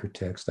 the sacred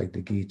texts like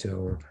the Gita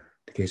or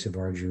the case of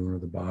Arjuna or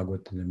the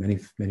Bhagavad, and there are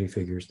many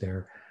figures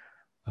there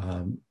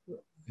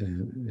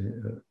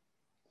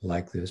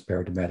like this,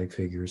 paradigmatic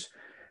figures.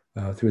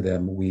 Through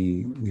them,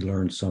 we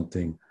learn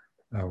something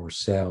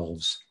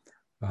ourselves.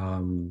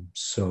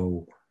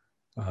 So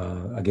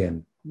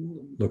again,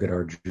 look at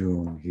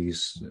Arjuna.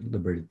 He's a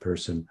liberated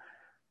person,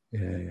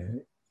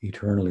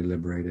 eternally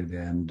liberated,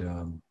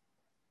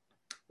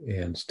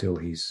 and still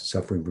he's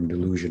suffering from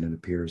delusion, and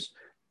appears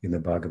in the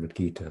Bhagavad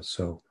Gita.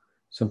 So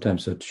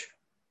sometimes such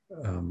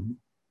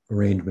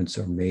arrangements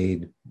are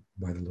made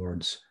by the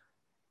Lord's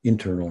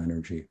internal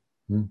energy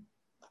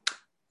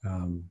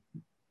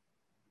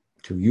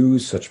to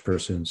use such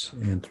persons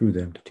and through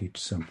them to teach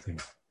something.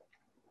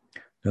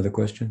 Another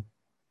question?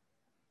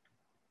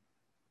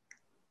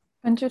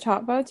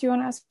 Panchatatva, do you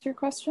want to ask your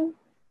question?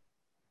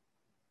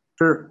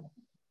 Sure.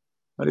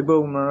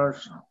 Haribol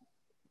Maharaj.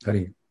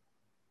 Hari.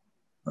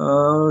 I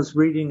was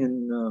reading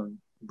in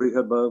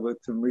Brihad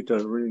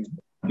Bhagavatamrita, a really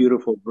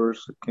beautiful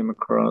verse that came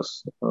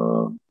across.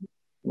 It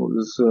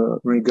was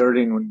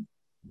regarding when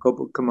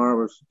Gopal Kumar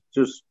was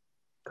just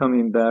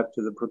coming back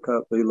to the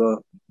Prakat Lila,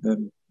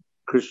 and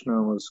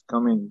Krishna was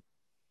coming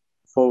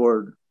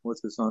forward with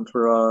his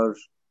entourage.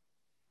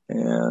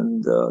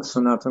 And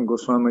Sanatana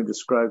Goswami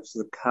describes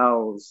the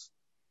cows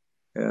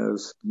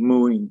as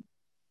mooing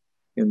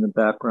in the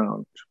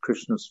background to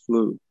Krishna's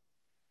flute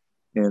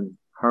and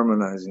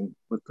harmonizing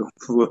with the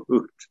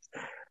flute.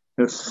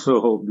 It's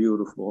so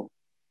beautiful.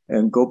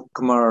 And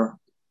Gopakumar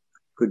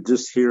could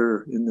just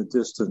hear in the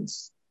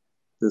distance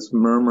this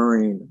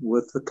murmuring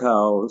with the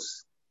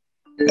cows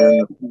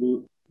and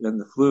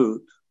the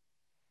flute,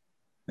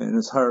 and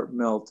his heart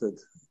melted.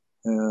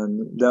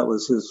 And that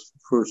was his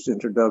first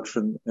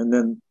introduction. And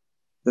then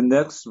the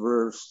next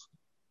verse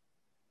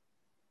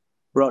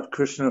brought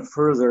Krishna a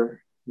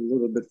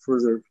little bit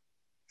further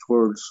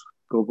towards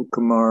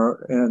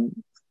Gopakumar,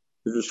 and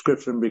the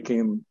description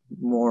became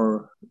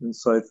more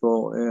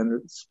insightful, and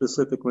it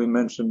specifically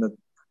mentioned that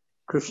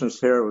Krishna's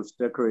hair was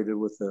decorated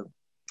with the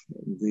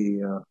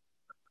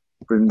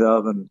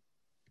Vrindavan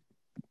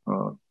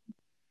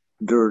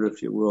dirt,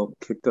 if you will,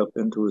 kicked up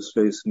into his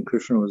face, and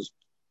Krishna was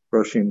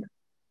brushing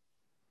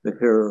the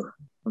hair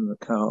from the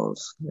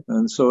cows.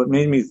 And so it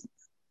made me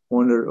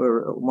wonder,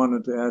 or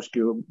wanted to ask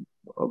you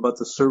about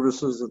the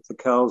services that the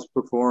cows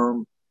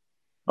perform,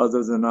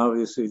 other than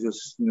obviously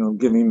just,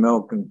 giving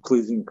milk and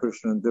pleasing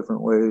Krishna in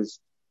different ways.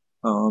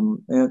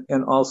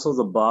 And also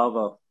the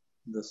bhava,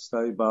 the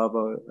sthai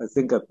bhava. I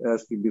think I've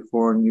asked you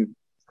before and you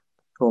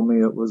told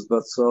me it was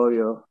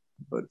Vatsalya,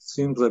 but it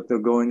seems like they're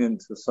going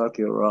into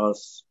Sakya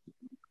Ras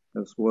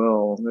as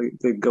well.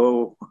 They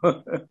go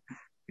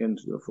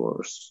into the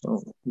forest.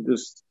 So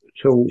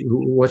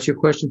what's your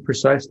question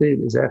precisely,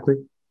 exactly?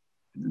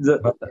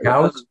 About the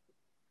cows?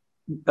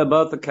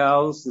 About the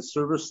cows, the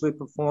service they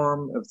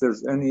perform, if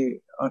there's any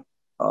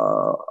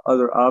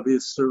other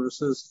obvious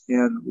services,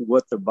 and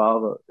what the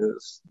bhava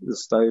is, the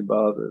sthai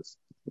bhava is,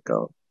 the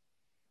cow.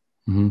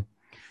 Mm-hmm.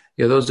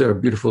 Yeah, those are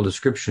beautiful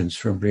descriptions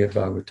from Brihad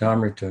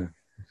Bhagavatamrita,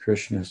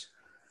 Krishna's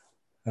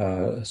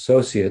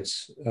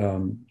associates.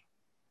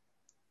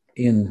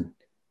 In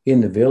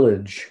the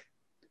village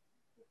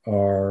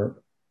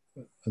are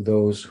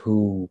those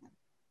who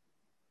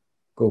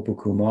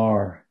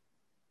Gopakumar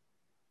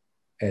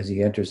as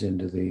he enters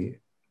into the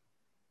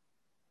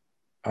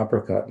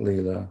apricot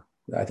Lila,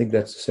 I think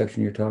that's the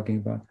section you're talking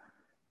about,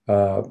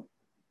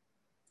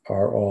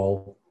 are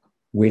all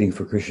waiting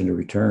for Krishna to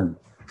return.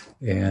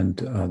 And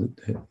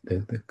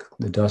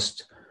the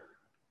dust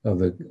of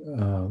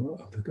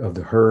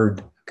the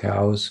herd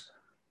cows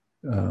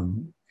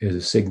is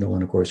a signal,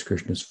 and of course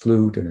Krishna's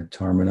flute, and it's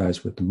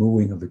harmonized with the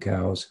mooing of the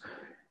cows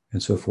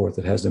and so forth.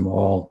 It has them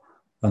all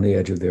on the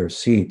edge of their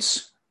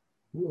seats,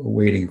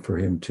 waiting for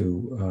him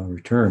to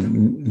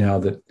return. Now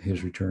that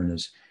his return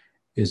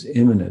is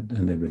imminent,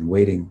 and they've been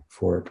waiting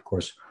for it, of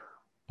course,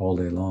 all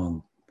day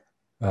long.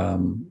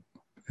 And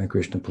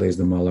Krishna plays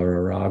the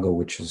Malara Raga,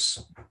 which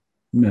is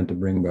meant to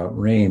bring about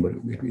rain, but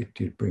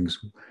it brings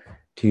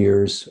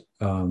tears,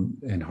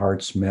 and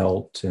hearts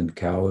melt, and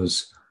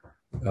cows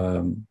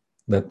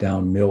let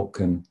down milk,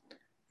 and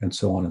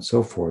so on and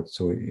so forth.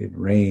 So it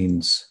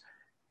rains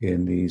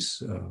in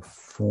these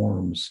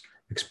forms,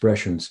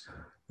 expressions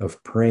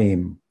of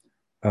prem.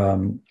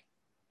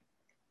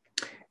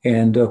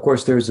 And of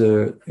course, there's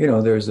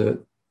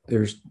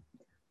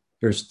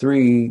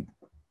three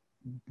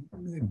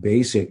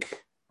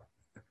basic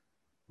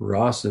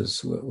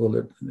rasas.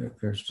 Well,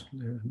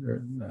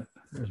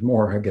 there's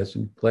more, I guess,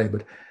 in play,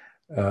 but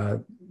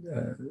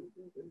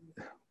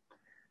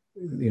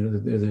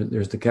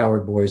there's the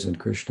cowherd boys and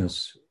Krishna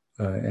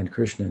and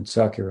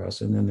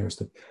Sakyarasa, and then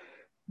there's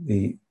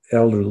the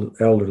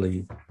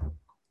elderly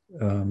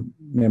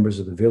members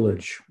of the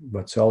village,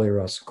 Vatsalya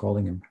Rasa,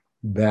 calling him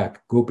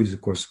back. Gopis,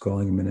 of course,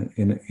 calling him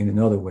in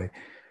another way,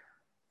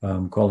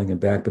 calling him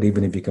back. But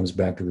even if he comes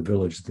back to the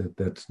village,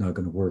 that's not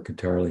going to work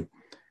entirely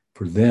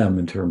for them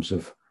in terms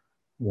of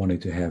wanting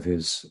to have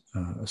his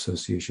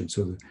association.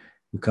 So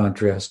we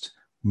contrast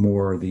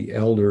more the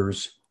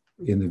elders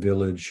in the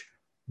village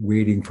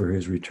waiting for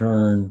his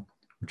return,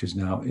 which is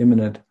now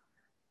imminent,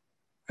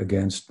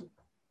 against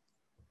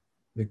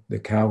the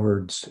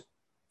cowherds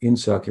in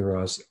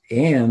Sakyaras,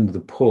 and the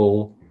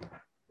pull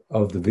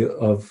of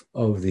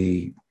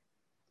the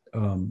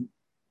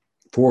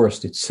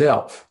forest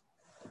itself,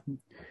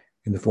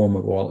 in the form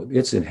of all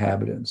its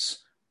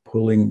inhabitants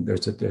pulling.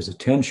 There's a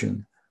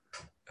tension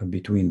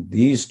between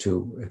these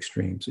two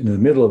extremes. In the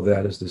middle of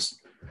that is this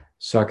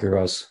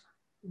Sakyaras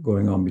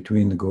going on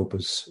between the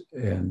Gopas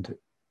and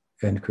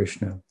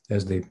Krishna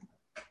as they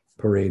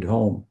parade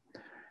home.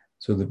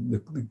 So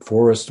the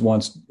forest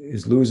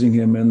is losing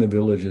him, and the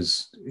village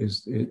is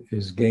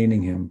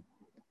gaining him,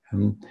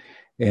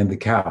 and the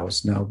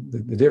cows. Now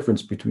the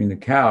difference between the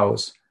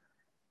cows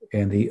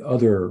and the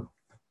other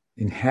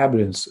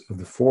inhabitants of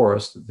the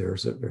forest,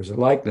 there's a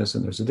likeness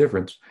and there's a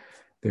difference.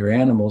 They're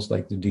animals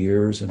like the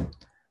deers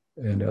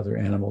and other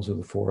animals of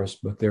the forest,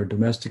 but they're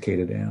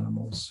domesticated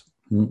animals.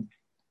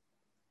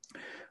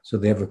 So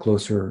they have a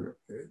closer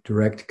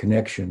direct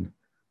connection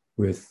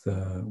with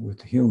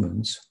the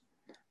humans.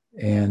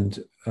 And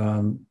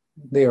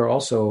they are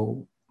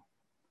also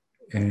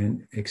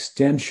an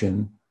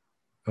extension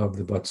of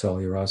the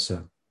Vatsalya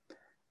Rasa.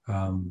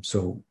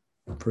 So,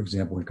 for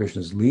example, when Krishna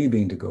is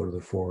leaving to go to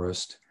the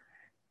forest,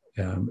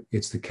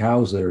 it's the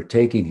cows that are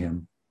taking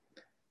him.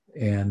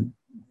 And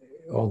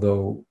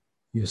although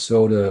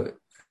Yasoda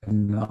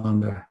and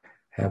Nanda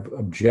have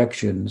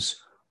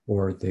objections,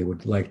 or they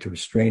would like to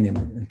restrain him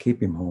and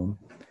keep him home,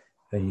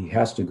 he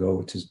has to go.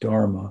 It's his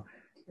dharma.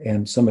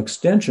 And some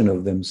extension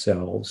of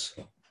themselves,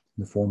 in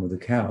the form of the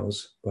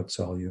cows,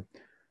 Vatsalya,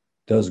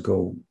 does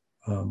go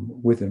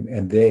with him,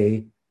 and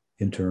they,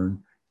 in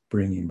turn,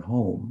 bring him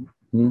home.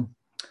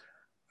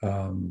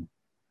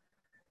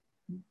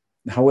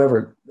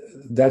 However,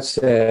 that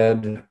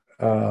said,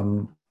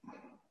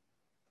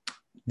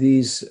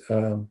 these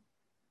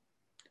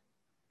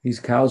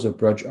cows of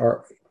Braj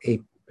are a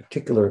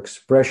particular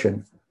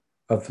expression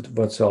of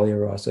Vatsalya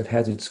Rasa. It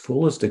has its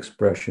fullest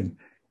expression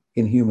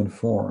in human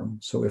form.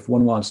 So if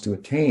one wants to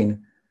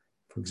attain,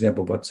 for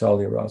example,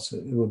 Vatsalya Rasa,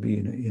 it will be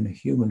in a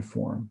human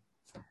form.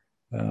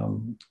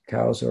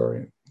 Cows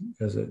are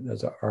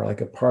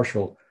like a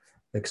partial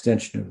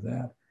extension of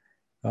that.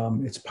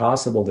 It's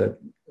possible that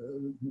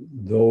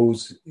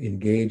those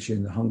engaged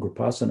in the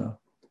Hangrapasana,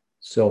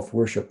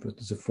 self-worship,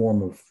 is a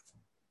form of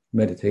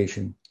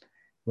meditation,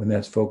 when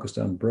that's focused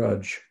on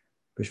Braj.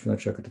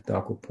 Vishwanath Chakravarti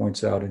Thakur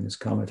points out in his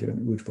commentary on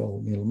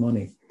Ujjvala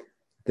Nilamani,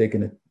 they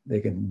can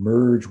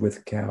merge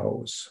with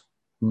cows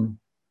in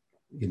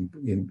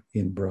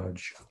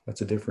Braj.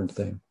 That's a different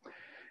thing.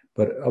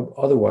 But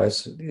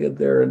otherwise,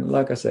 they're,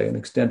 like I say, an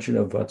extension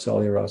of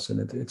Vatsalya Rasa,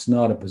 and it's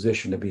not a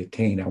position to be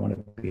attained. I want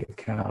to be a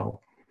cow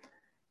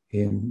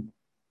in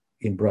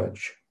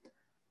Braj.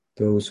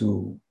 Those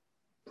who,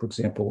 for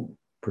example,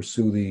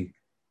 pursue the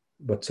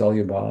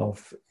Vatsalya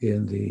Bhav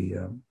in the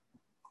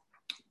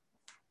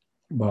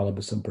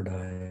Vallabha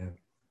Sampradaya,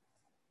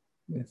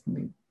 it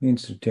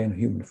means to attain a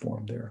human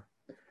form there.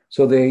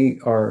 So they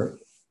are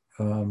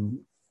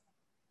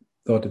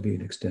thought to be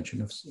an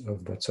extension of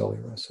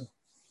Vatsalya Rasa.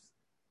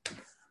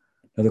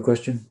 Another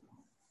question?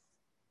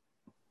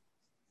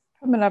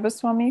 Padmanabha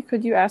Swami,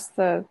 could you ask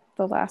the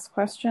last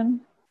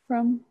question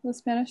from the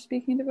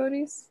Spanish-speaking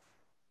devotees?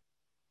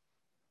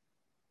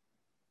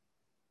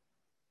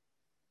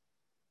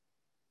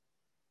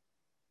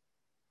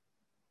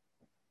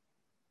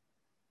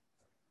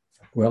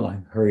 Well, I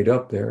hurried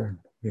up there.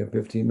 We have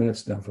 15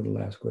 minutes now for the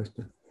last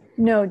question.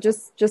 No,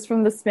 just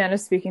from the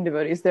Spanish-speaking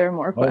devotees, there are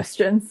more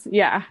questions.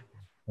 Yeah.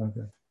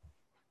 Okay.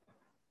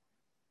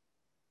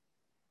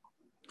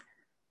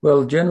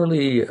 Well,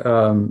 generally,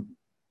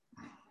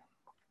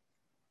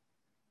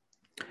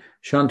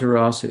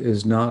 Shantarasa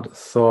is not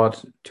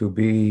thought to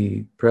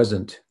be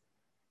present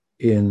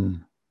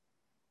in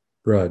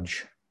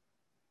Braj.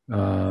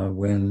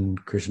 When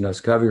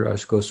Krishnadas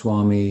Kaviraj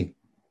Goswami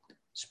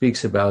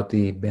speaks about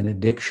the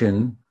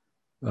benediction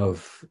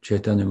of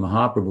Chaitanya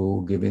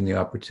Mahaprabhu giving the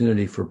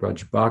opportunity for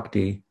Braj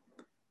Bhakti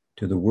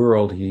to the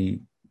world,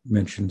 he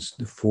mentions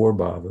the four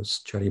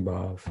bhavas,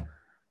 Charibhav,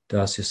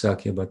 Dasya,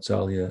 Sakya,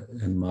 Vatsalya,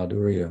 and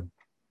Madhurya.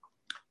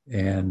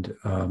 And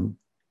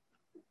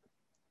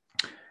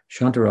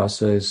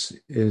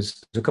Shantarasa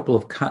is a couple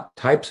of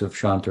types of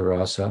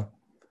Shantarasa,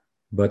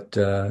 but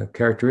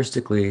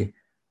characteristically,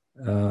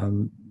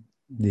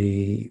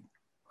 the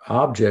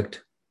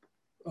object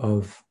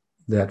of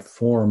that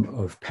form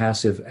of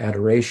passive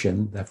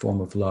adoration, that form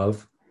of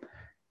love,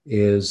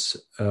 is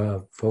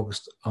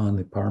focused on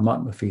the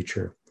Paramatma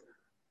feature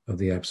of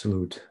the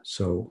Absolute.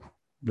 So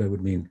that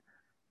would mean,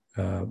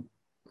 for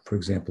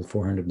example,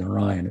 400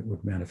 Narayan, it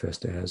would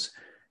manifest as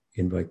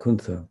in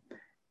Vaikuntha.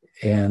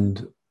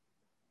 And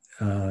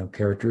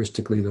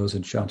characteristically, those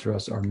in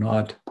Shantarasa are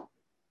not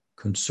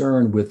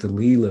concerned with the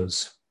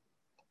Leelas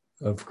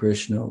of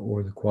Krishna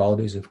or the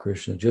qualities of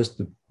Krishna, just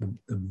the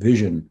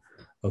vision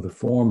of the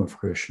form of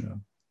Krishna.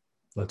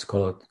 Let's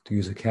call it, to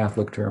use a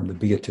Catholic term, the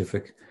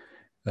beatific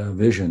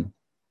vision.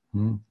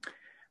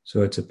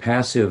 So it's a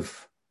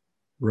passive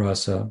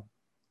rasa,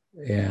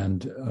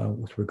 and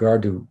with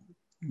regard to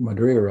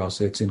Madhurya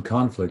rasa, it's in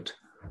conflict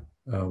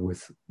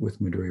with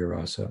Madhurya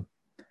rasa.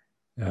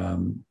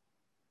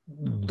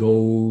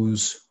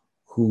 Those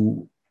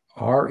who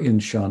are in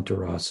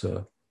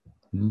Shantarasa,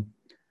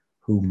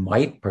 who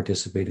might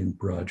participate in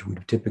Braj,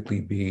 would typically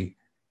be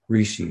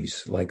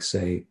rishis, like,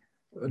 say,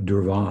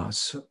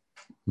 Durvas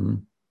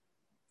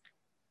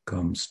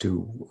comes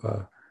to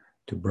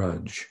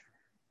Braj,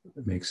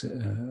 makes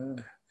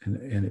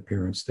an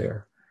appearance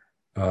there.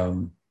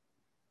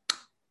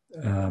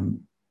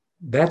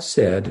 That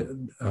said,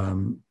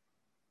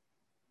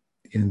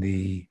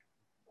 in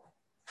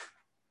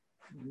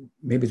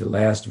maybe the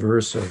last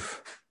verse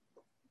of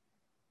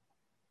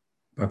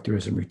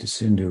Bhakti-rasamrita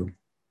Sindhu,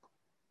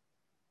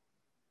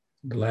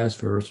 the last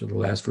verse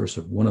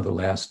of one of the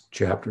last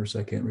chapters,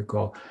 I can't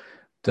recall,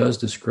 does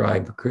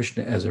describe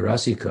Krishna as a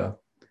rasika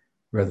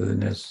rather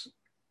than as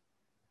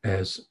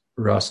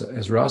rasa.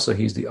 As rasa,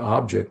 he's the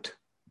object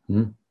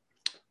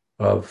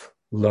of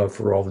love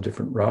for all the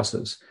different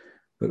rasas,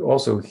 but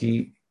also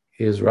he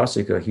is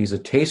rasika. He's a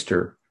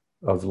taster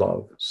of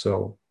love.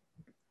 So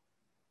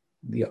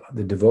the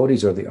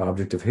devotees are the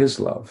object of his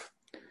love.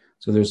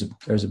 So there's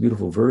a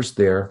beautiful verse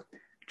there,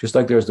 just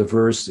like there's the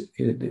verse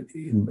in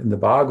the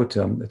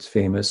Bhagavatam that's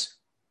famous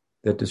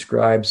that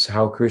describes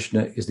how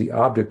Krishna is the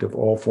object of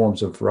all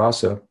forms of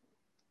rasa,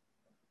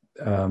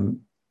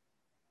 and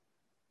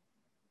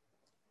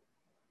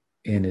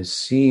is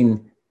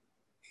seen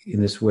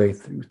in this way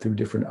through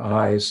different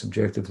eyes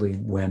subjectively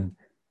when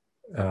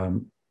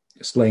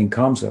slaying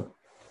Kamsa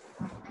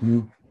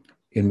in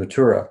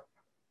Mathura.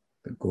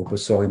 The Gopa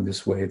saw him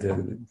this way,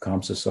 the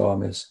Kamsa saw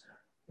him as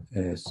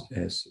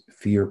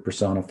fear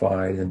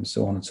personified, and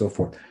so on and so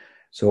forth.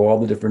 So all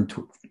the different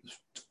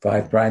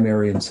 5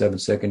 primary and 7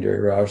 secondary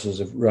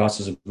rasas of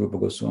Rupa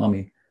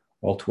Goswami,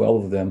 all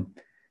 12 of them,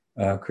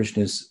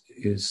 Krishna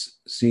is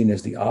seen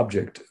as the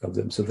object of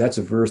them. So that's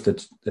a verse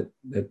that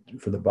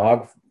for the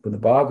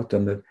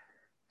Bhagavatam that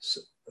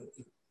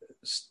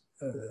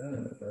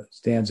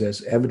stands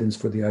as evidence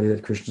for the idea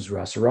that Krishna is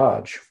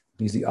Rasaraj.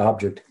 He's the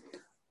object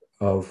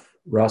of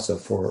rasa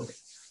for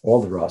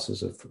all the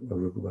rasas of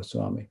Rupa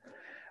Goswami.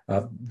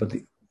 But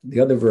the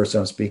other verse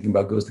I'm speaking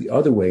about goes the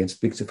other way and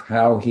speaks of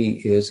how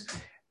he is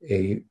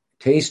a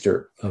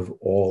taster of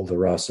all the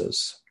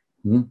rasas.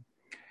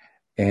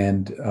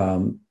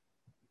 And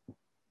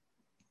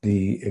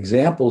the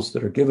examples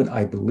that are given,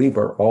 I believe,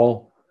 are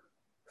all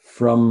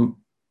from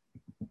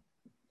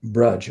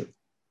Braj,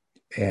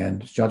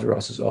 and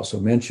Shantarasa is also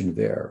mentioned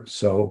there.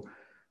 So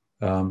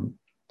I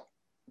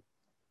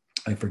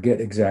forget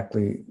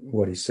exactly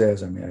what he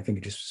says. I mean, I think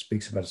he just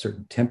speaks about a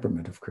certain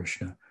temperament of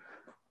Krishna.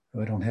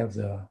 I don't have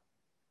the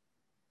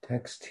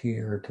text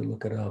here to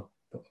look it up.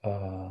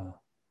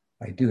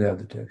 I do have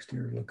the text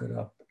here to look it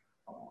up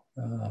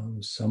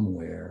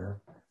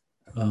somewhere.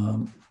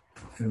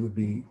 It would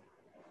be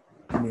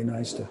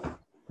nice to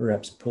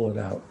perhaps pull it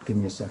out. Give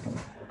me a second.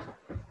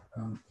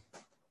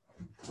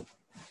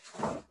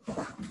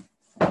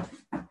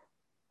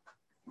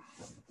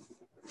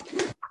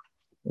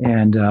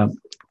 And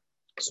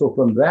so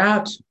from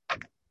that,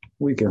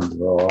 we can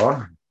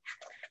draw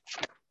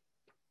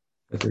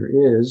that there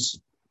is,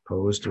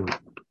 opposed to,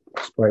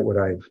 despite what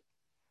I've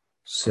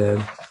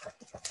said,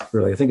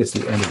 really, I think it's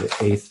the end of the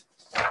 8th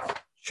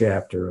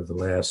chapter of the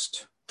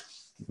last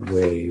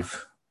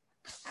wave.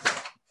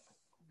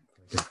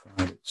 If I can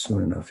find it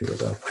soon enough here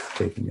without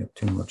taking up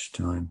too much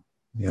time.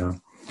 Yeah.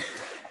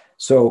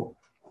 So,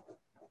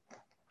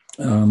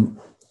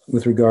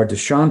 with regard to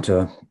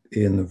Shanta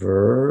in the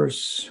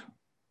verse,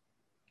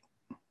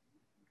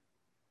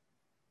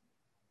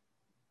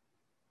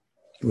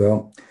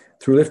 well,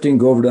 through lifting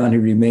Govardhan, he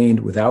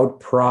remained without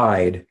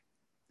pride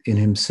in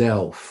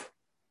himself.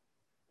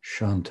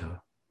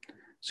 Shanta.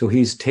 So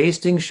he's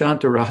tasting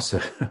Shanta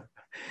Rasa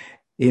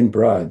in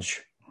Braj.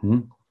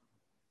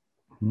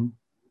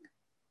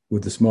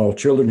 With the small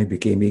children, he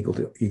became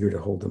eager to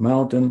hold the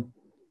mountain.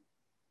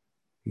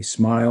 He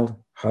smiled,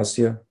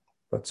 hasya,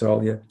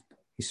 vatsalya.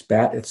 He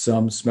spat at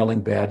some,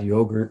 smelling bad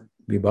yogurt,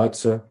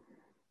 vibhatsa.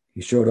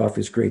 He showed off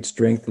his great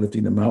strength,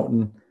 lifting the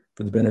mountain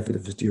for the benefit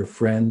of his dear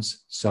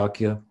friends,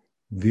 sakya,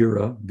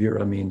 vira.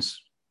 Vira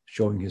means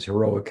showing his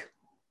heroic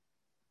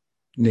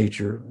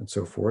nature and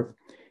so forth.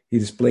 He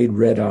displayed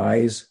red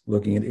eyes,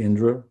 looking at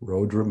Indra,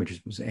 Rodra,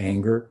 which was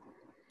anger.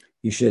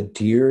 He shed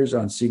tears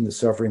on seeing the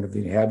suffering of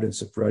the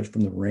inhabitants of Braj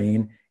from the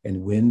rain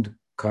and wind.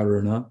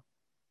 Karuna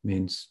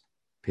means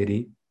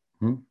pity.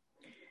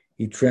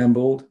 He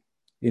trembled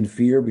in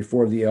fear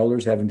before the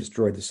elders, having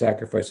destroyed the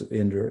sacrifice of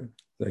Indra.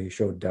 So he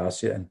showed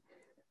dasya and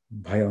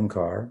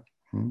bhayankar,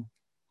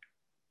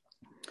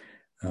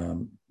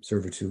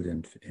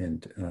 servitude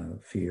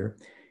and fear.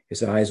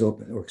 His eyes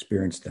opened, or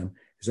experienced them.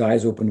 His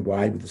eyes opened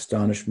wide with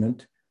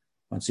astonishment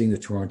on seeing the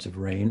torrents of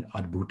rain,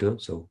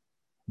 adbhuta, so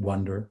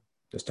wonder,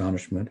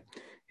 astonishment.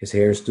 His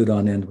hair stood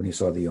on end when he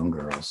saw the young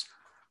girls.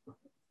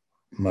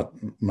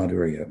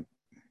 Madhurya,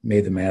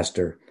 may the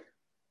master,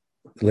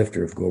 the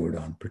lifter of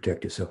Govardhan,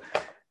 protect you. So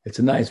it's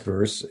a nice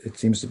verse. It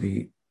seems to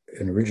be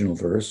an original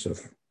verse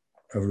of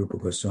Rupa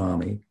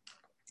Goswami.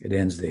 It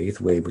ends the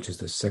eighth wave, which is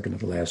the second to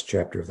the last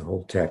chapter of the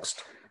whole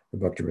text, the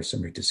Bhakti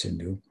Rasamrita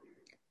Sindhu.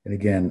 And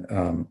again,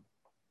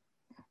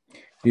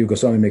 Jiva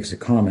Goswami makes a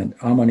comment.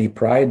 Amani,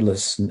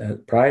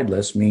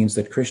 prideless means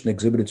that Krishna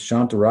exhibited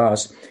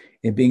Shantaras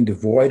in being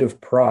devoid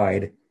of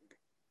pride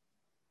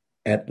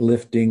at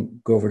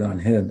lifting Govardhan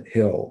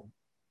hill.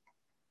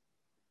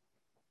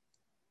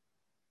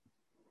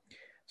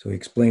 So he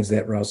explains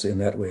that rasa in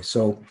that way.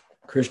 So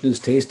Krishna is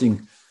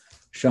tasting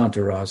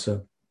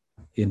Shantarasa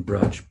in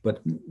Braj, but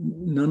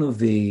none of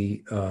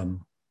the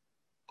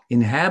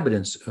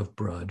inhabitants of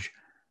Braj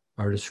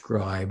are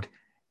described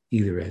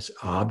either as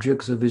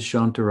objects of his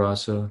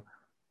Shantarasa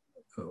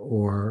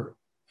or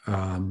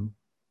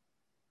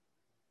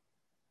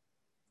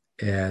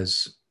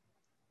as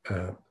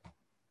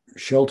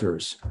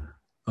shelters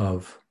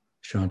of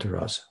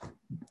Shantarasa.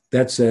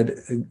 That said,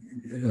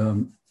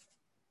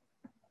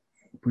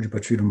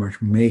 Pujapad Sridhar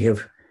Maharaj may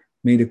have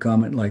made a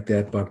comment like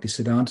that.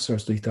 Bhaktisiddhanta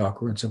Saraswati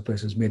Thakur in some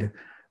places made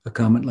a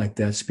comment like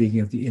that, speaking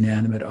of the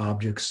inanimate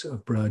objects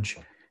of Braj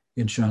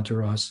in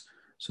Shantaras.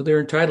 So they're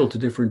entitled to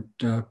different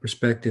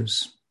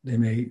perspectives. They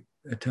may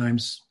at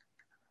times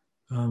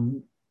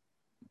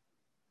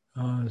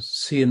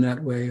see in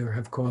that way or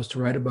have cause to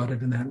write about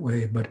it in that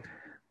way. But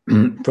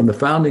from the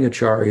founding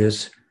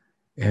acharyas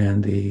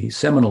and the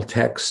seminal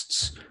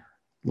texts,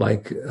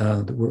 like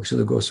the works of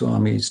the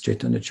Goswamis,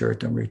 Chaitanya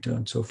Charitamrita,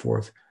 and so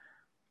forth,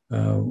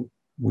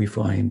 we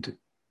find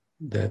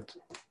that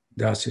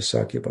Dasya,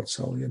 Sakya,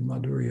 Vatsalya, and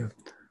Madhurya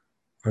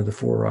are the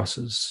four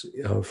rasas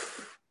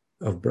of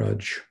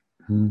Braj.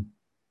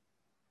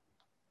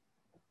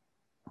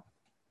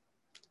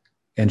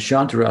 And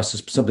Shantarasa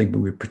is something that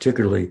we're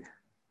particularly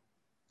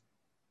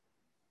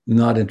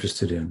not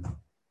interested in.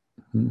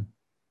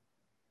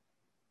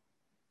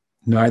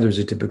 Neither is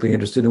it typically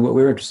interested in what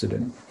we're interested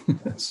in.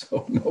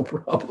 So no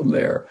problem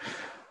there.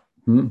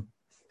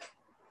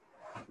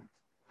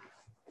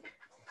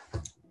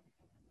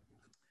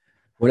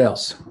 What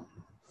else?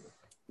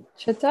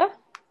 Chitta?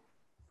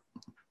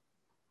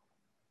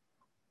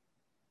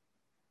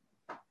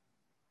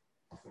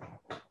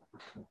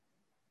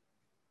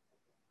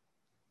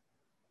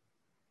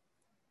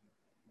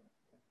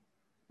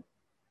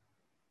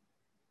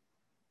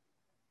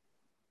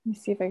 Let me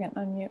see if I can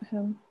unmute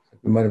him.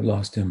 We might have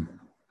lost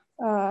him.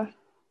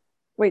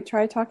 Wait,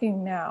 try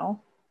talking now.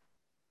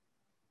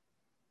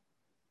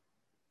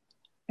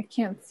 I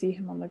can't see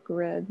him on the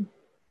grid.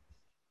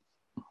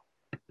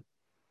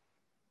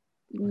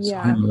 I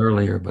saw him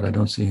earlier, but I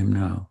don't see him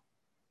now.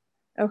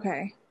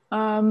 Okay.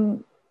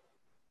 Sharda,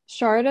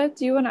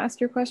 do you want to ask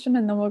your question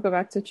and then we'll go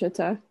back to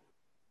Chitta?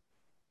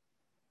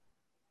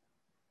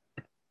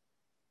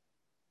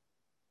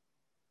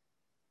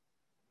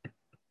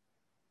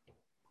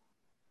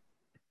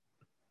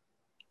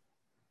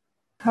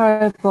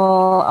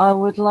 Haribol, I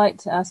would like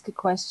to ask a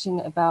question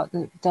about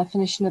the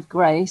definition of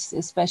grace,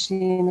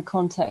 especially in the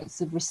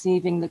context of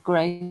receiving the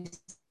grace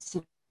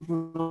of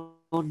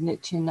Lord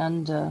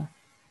Nityananda.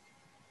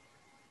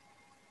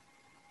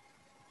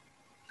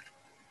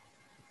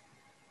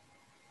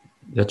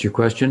 That's your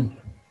question?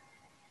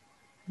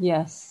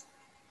 Yes.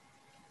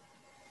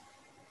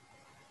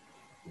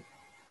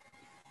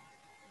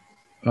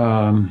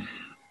 Well,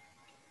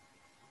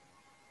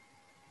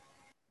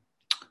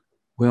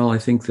 I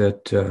think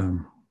that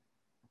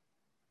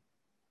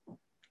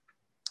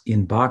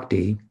in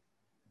bhakti,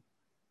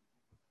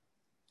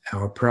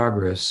 our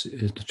progress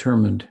is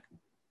determined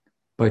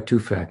by two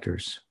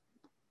factors: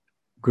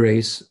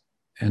 grace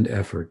and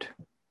effort.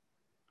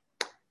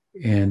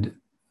 And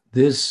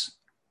this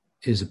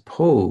is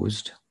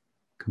opposed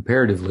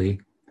comparatively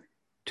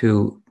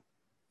to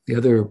the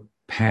other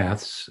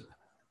paths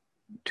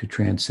to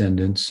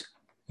transcendence,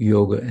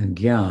 yoga and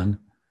gyan,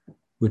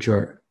 which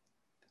are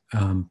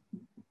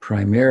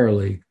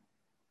primarily,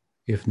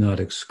 if not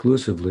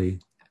exclusively,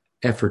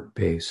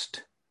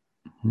 effort-based.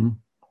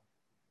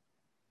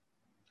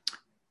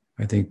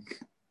 I think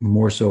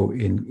more so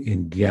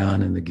in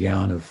gyan and the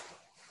gyan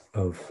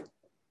of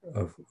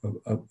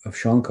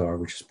Shankar,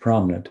 which is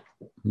prominent,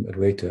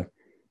 Advaita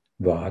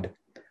Vad.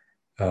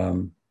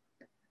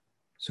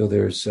 So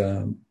there's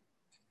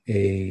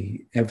a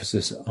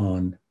emphasis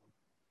on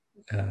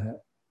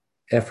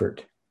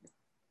effort,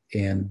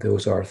 and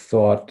those are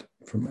thought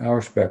from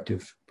our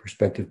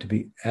perspective to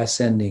be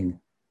ascending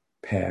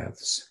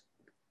paths,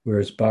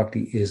 whereas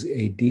bhakti is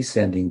a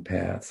descending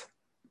path,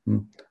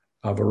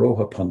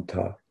 avaroha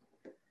panta.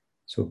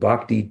 So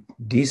bhakti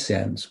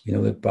descends. We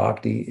know that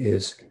bhakti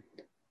is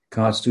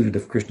constituted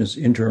of Krishna's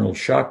internal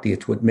Shakti.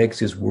 It's what makes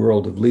his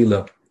world of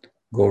Lila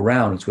go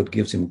round. It's what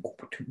gives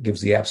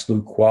the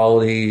absolute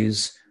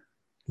qualities,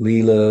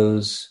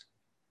 Leelas,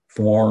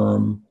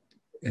 form,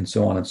 and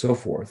so on and so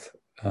forth.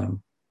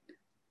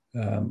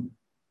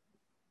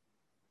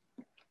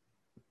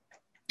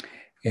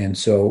 And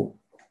so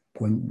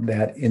when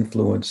that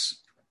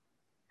influence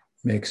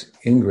makes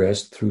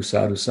ingress through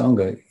Sadhu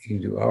Sanga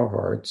into our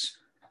hearts,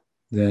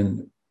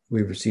 then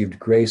we've received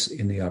grace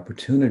in the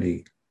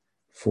opportunity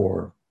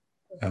for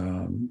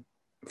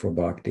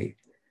bhakti.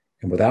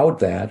 And without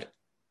that,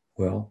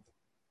 well,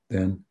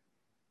 then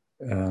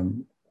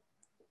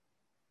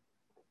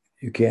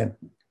you can't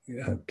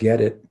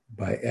get it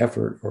by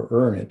effort or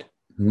earn it,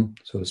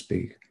 so to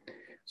speak.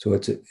 So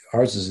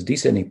ours is a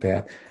descending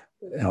path.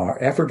 Now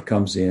our effort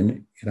comes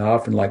in, and I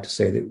often like to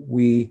say that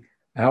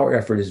our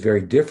effort is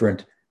very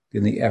different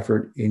than the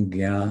effort in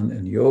Gyan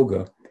and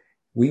yoga.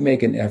 We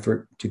make an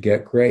effort to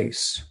get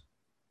grace.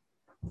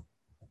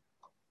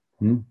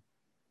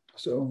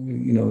 So,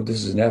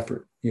 this is an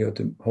effort. You have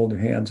to hold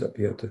your hands up.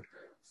 You have to,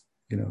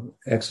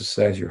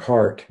 exercise your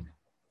heart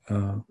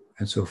and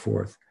so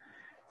forth,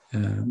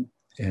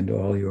 and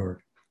all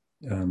your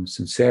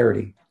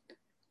sincerity.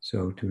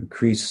 So to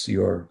increase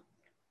the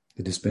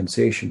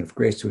dispensation of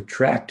grace, to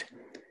attract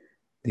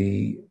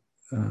the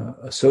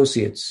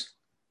associates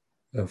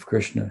of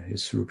Krishna,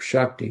 his Swarup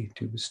Shakti,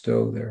 to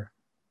bestow their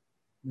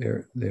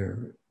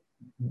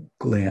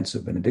glance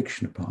of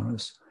benediction upon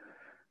us.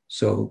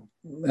 So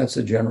that's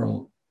a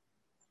general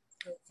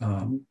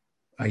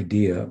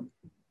idea,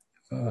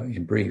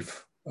 in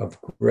brief,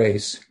 of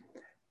grace.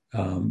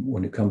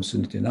 When it comes to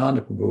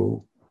Nityananda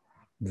Prabhu,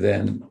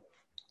 then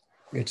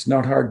it's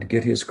not hard to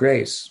get his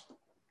grace.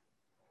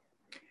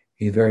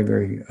 He's very,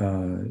 very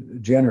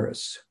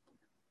generous.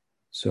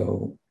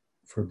 So,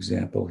 for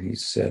example, he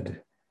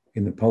said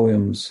in the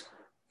poems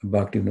of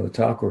Bhaktivinoda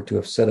Thakur to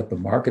have set up a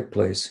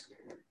marketplace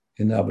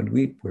in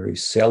Navadvip where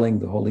he's selling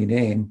the holy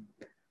name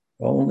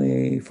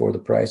only for the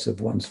price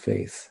of one's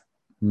faith.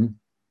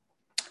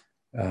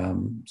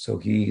 So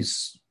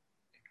he's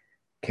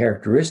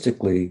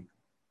characteristically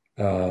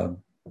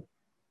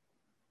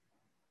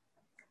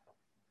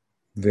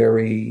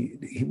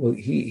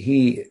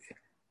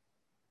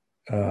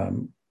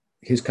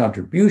his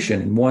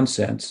contribution in one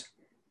sense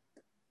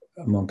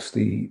amongst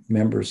the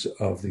members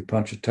of the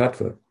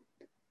Panchatattva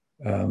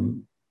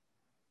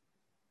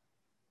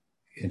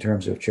in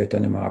terms of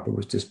Chaitanya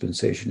Mahaprabhu's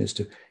dispensation is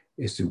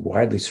to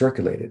widely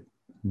circulate it.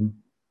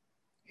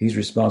 He's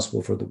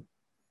responsible for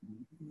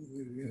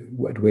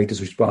Advaita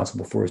is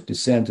responsible for his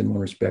descent in one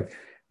respect.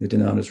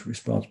 Nityananda is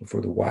responsible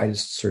for the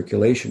widest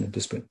circulation and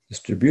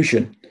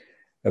distribution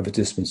of a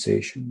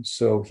dispensation.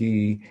 So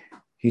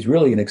he's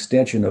really an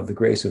extension of the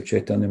grace of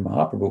Chaitanya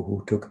Mahaprabhu,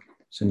 who took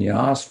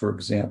sannyas, for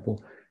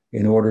example,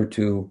 in order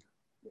to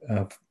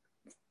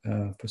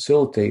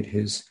facilitate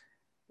his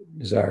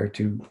desire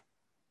to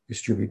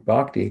distribute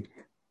bhakti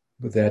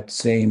with that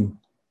same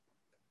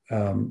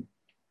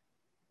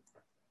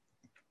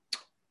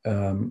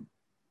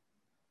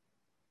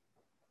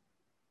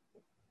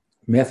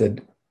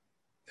method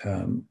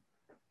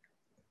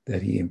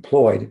that he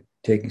employed.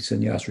 Taking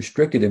sannyas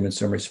restricted him in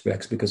some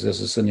respects, because as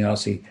a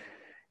sannyasi,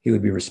 he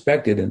would be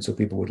respected, and so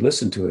people would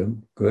listen to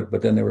him, good,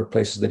 but then there were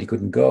places that he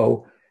couldn't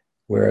go,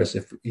 whereas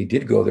if he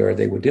did go there,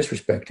 they would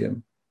disrespect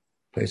him,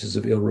 places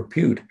of ill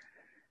repute.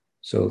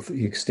 So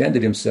he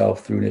extended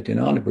himself through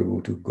Nityananda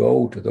Prabhu to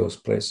go to those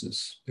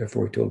places.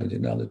 Therefore, he told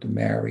Nityananda to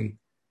marry,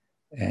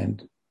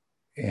 and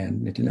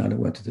Nityananda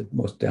went to the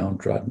most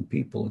downtrodden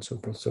people and so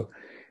forth. So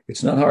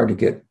it's not hard to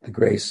get the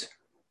grace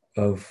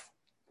of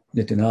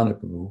Nityananda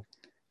Prabhu.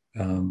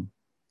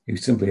 You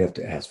simply have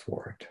to ask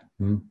for it.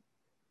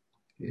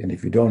 And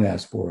if you don't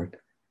ask for it,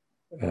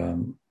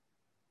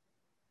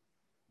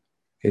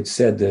 it's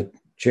said that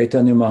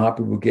Chaitanya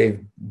Mahaprabhu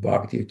gave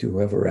bhakti to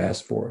whoever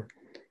asked for it.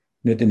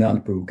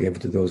 Nityananda Prabhu gave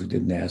it to those who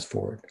didn't ask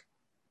for it.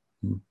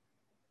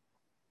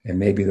 And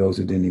maybe those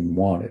who didn't even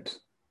want it.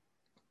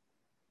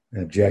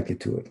 objected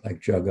to it,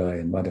 like Jagai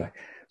and Madai.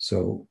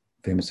 So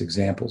famous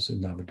examples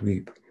in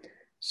Navadvip.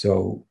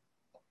 So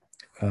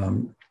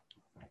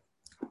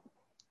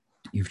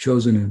you've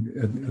chosen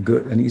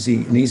an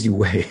easy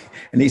way,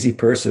 an easy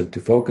person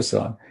to focus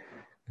on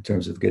in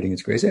terms of getting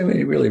His grace. I mean,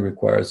 it really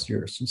requires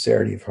your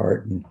sincerity of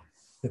heart and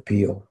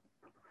appeal.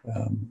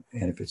 And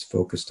if it's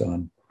focused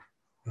on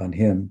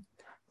Him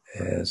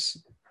as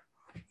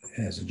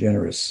a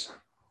generous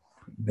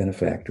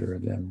benefactor,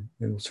 then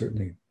it will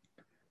certainly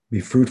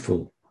be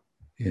fruitful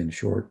in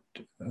short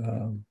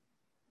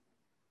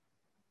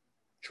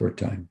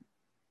time.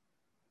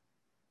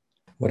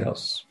 What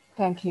else?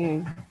 Thank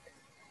you.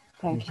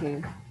 Hare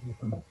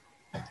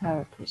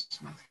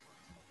Krishna.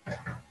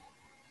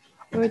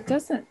 Oh, it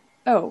doesn't.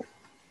 Oh,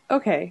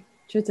 okay.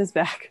 Chitta's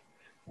back.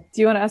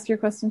 Do you want to ask your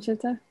question,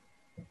 Chitta?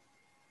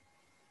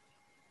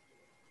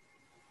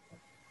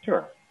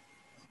 Sure.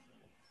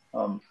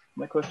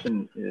 My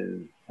question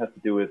has to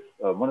do with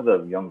one of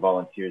the young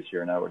volunteers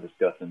here and I were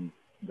discussing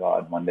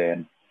God one day,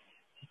 and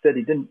he said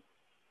he didn't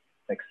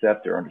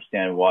accept or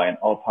understand why an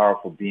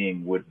all-powerful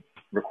being would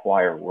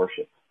require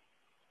worship.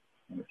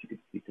 I wonder if you could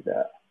speak to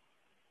that.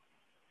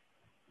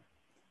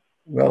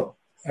 Well,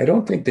 I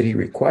don't think that He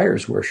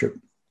requires worship,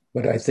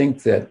 but I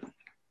think that,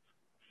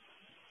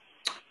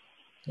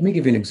 let me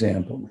give you an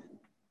example.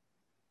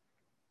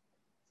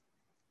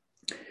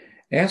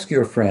 Ask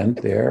your friend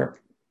there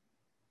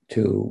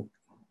to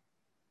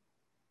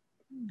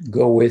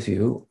go with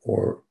you,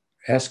 or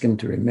ask him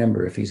to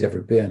remember, if he's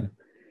ever been,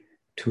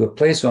 to a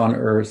place on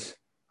earth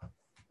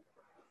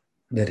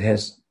that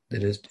is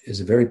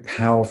a very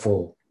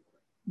powerful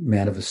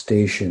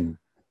manifestation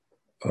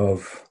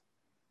of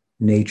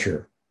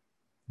nature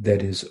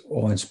that is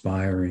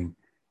awe-inspiring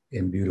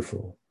and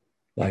beautiful.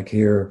 Like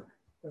here,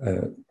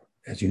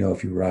 as you know,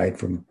 if you ride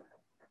from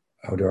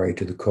Audari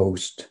to the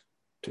coast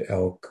to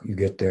Elk, you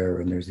get there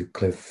and there's the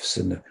cliffs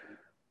and the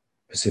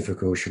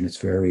Pacific Ocean. It's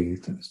very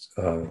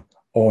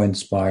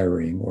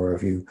awe-inspiring. Or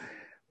if you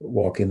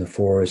walk in the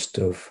forest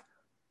of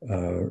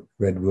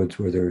redwoods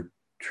where there are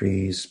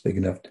trees big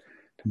enough to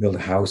build a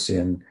house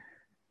in,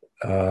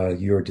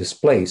 you're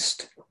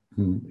displaced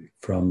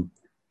from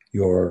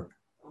your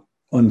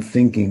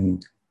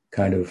unthinking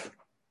kind of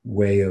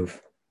way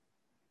of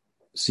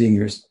seeing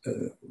your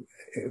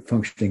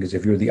functioning as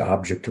if you're the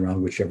object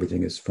around which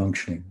everything is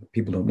functioning.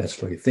 People don't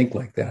necessarily think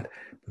like that,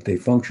 but they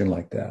function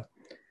like that.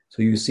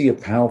 So you see you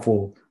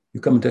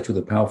come in touch with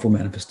a powerful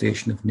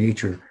manifestation of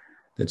nature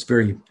that's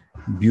very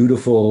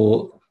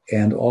beautiful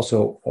and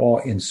also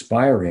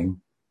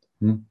awe-inspiring.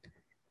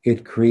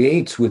 It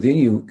creates within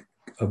you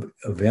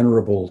a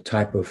venerable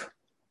type of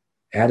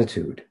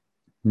attitude.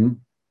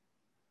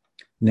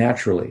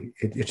 Naturally,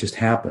 it just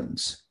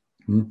happens.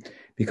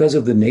 Because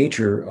of the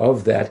nature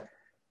of that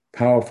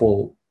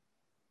powerful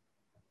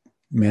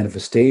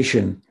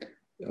manifestation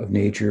of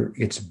nature,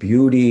 its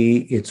beauty,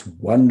 its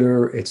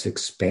wonder, its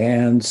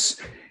expanse,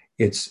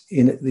 its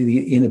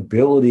the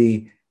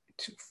inability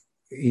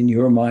in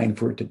your mind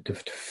for it to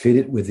fit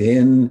it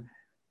within.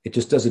 It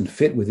just doesn't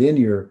fit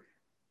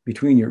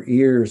between your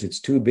ears. It's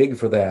too big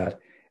for that.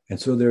 And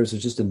so there's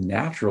just a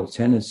natural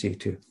tendency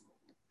to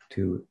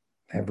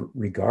have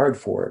regard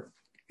for it.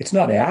 It's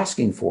not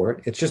asking for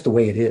it. It's just the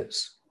way it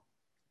is.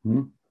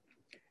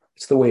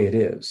 It's the way it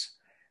is.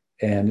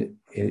 And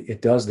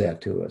it does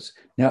that to us.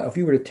 Now, if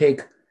you were to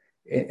take,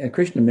 and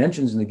Krishna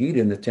mentions in the Gita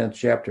in the 10th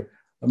chapter,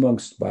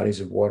 amongst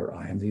bodies of water,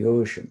 I am the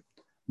ocean.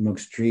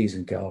 Amongst trees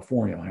in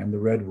California, I am the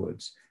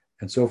redwoods,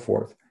 and so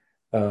forth.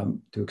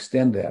 To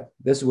extend that,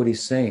 this is what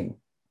he's saying.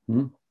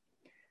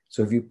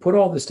 So if you put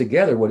all this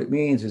together, what it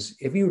means is,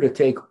 if you were to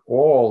take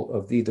all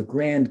of the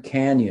Grand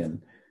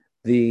Canyon,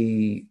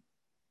 I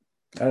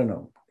don't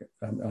know,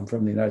 I'm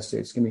from the United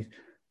States,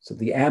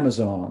 the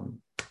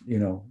Amazon,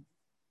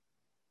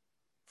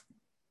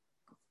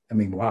 I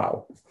mean,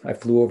 wow. I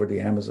flew over the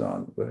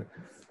Amazon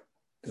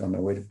on my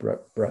way to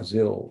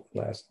Brazil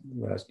last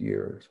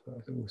year,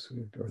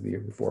 or the year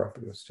before.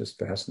 It was just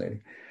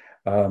fascinating.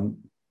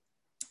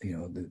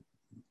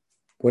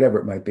 Whatever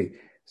it might be.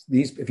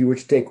 If you were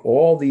to take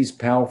all these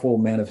powerful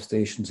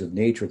manifestations of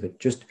nature that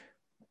just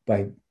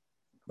by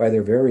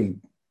their very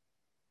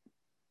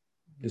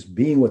just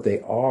being what they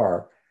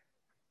are,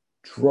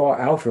 draw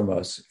out from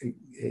us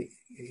a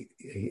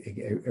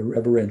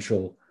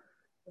reverential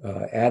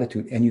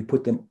attitude, and you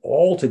put them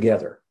all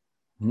together,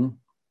 and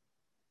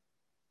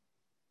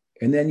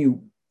then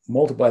you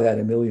multiply that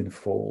a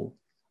millionfold.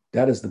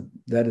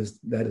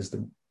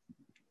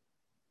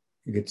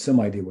 You get some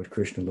idea what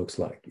Krishna looks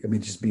like. I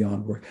mean, just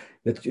beyond word,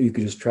 that you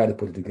could just try to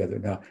put it together.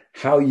 Now,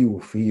 how you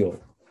will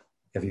feel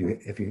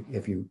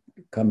if you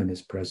come in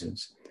His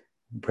presence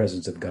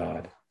of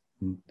God.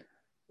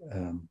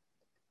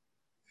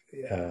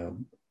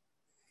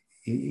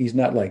 He's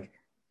not like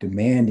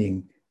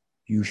demanding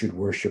you should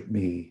worship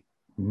me,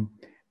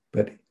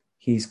 but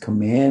He's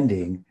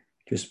commanding,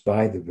 just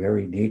by the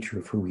very nature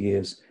of who He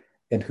is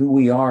and who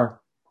we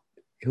are,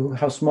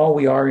 how small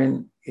we are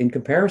in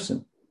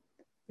comparison.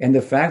 And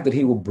the fact that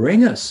He will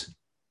bring us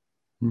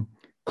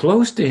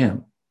close to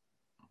Him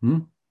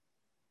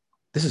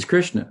This is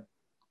Krishna,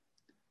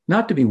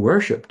 not to be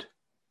worshipped.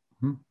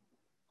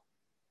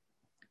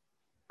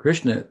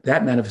 Krishna,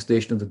 that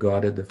manifestation of the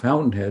Godhead, the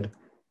fountainhead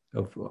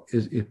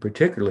is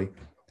particularly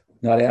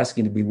not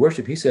asking to be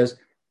worshipped. He says,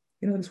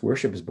 this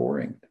worship is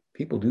boring.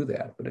 People do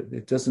that, but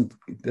it doesn't.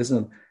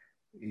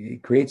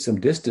 It creates some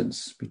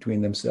distance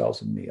between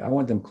themselves and me. I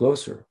want them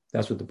closer.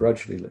 That's what the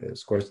Gaura-Lila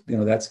is. Of course,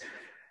 that's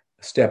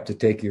a step to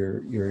take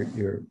your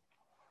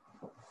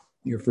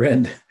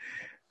friend.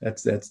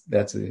 That's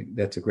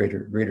a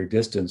greater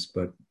distance.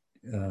 But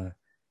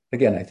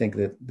again, I think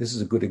that this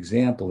is a good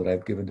example that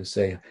I've given to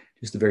say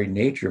just the very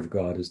nature of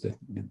God is that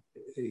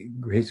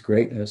His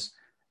greatness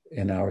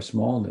and our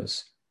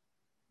smallness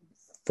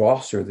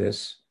foster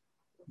this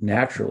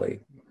naturally.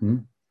 Does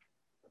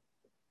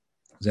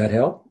that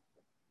help?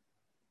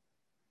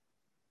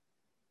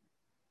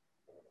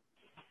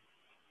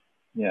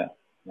 Yeah,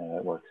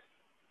 that works.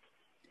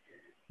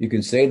 You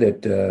can say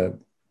that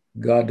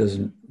God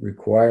doesn't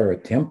require a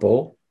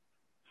temple,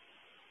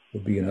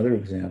 would be another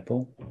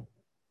example.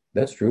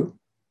 That's true.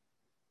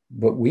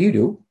 But we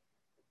do.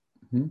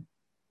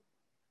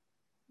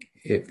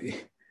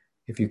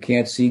 If you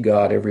can't see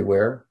God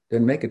everywhere,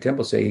 then make a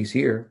temple, say He's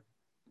here.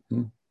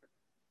 And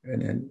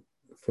then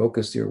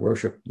focus your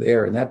worship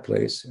there in that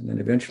place. And then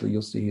eventually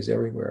you'll see He's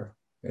everywhere.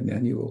 And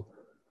then you will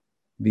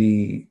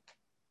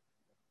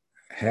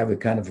have a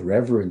kind of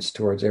reverence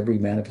towards every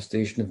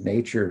manifestation of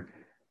nature,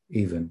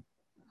 even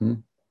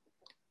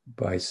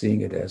by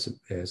seeing it as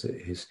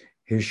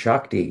his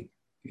Shakti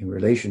in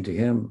relation to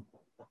Him.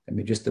 I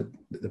mean, just the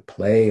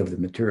play of the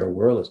material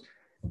world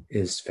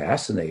is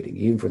fascinating,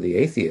 even for the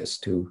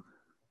atheist who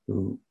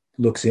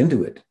looks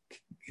into it,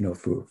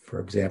 for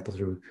example,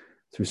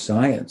 through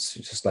science.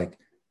 It's just like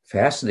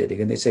fascinating.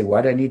 And they say,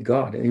 why do I need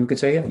God? And you could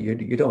say, yeah,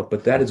 you don't,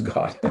 but that is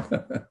God.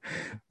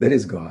 That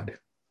is God.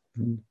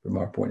 From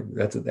our point of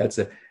view,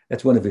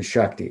 that's one of His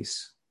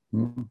Shaktis.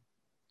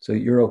 So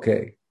you're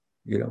okay.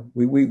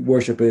 We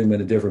worship Him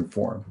in a different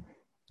form.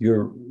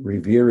 You're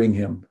revering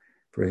Him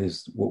for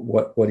His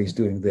what He's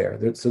doing there.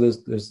 So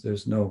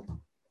there's no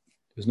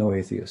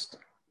atheist,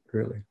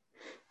 really.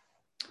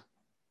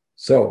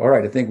 So, all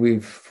right, I think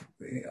we've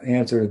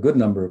answered a good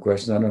number of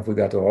questions. I don't know if we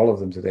got to all of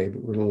them today,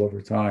 but we're a little over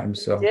time.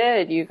 So You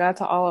did. You got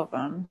to all of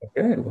them.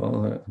 Okay,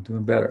 well, I'm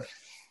doing better.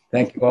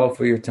 Thank you all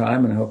for your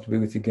time, and I hope to be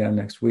with you again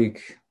next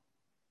week.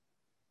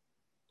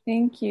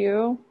 Thank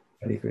you.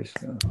 Hare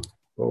Krishna.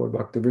 Gaur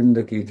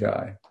Bhaktivinoda ki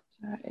jai.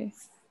 Jai.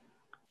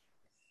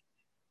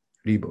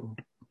 Ribo.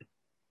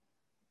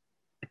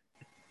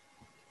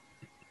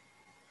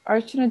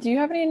 Archana, do you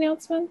have any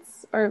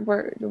announcements, or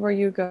were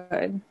you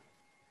good?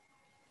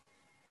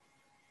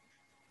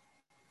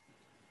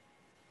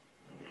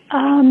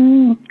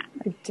 I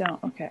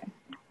don't. Okay.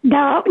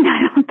 No,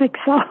 I don't think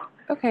so.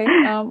 Okay.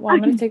 Well,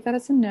 I'm going to take that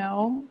as a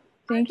no.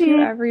 Thank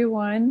you,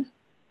 everyone.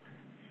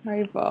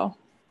 Haribo.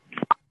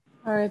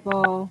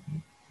 Haribo.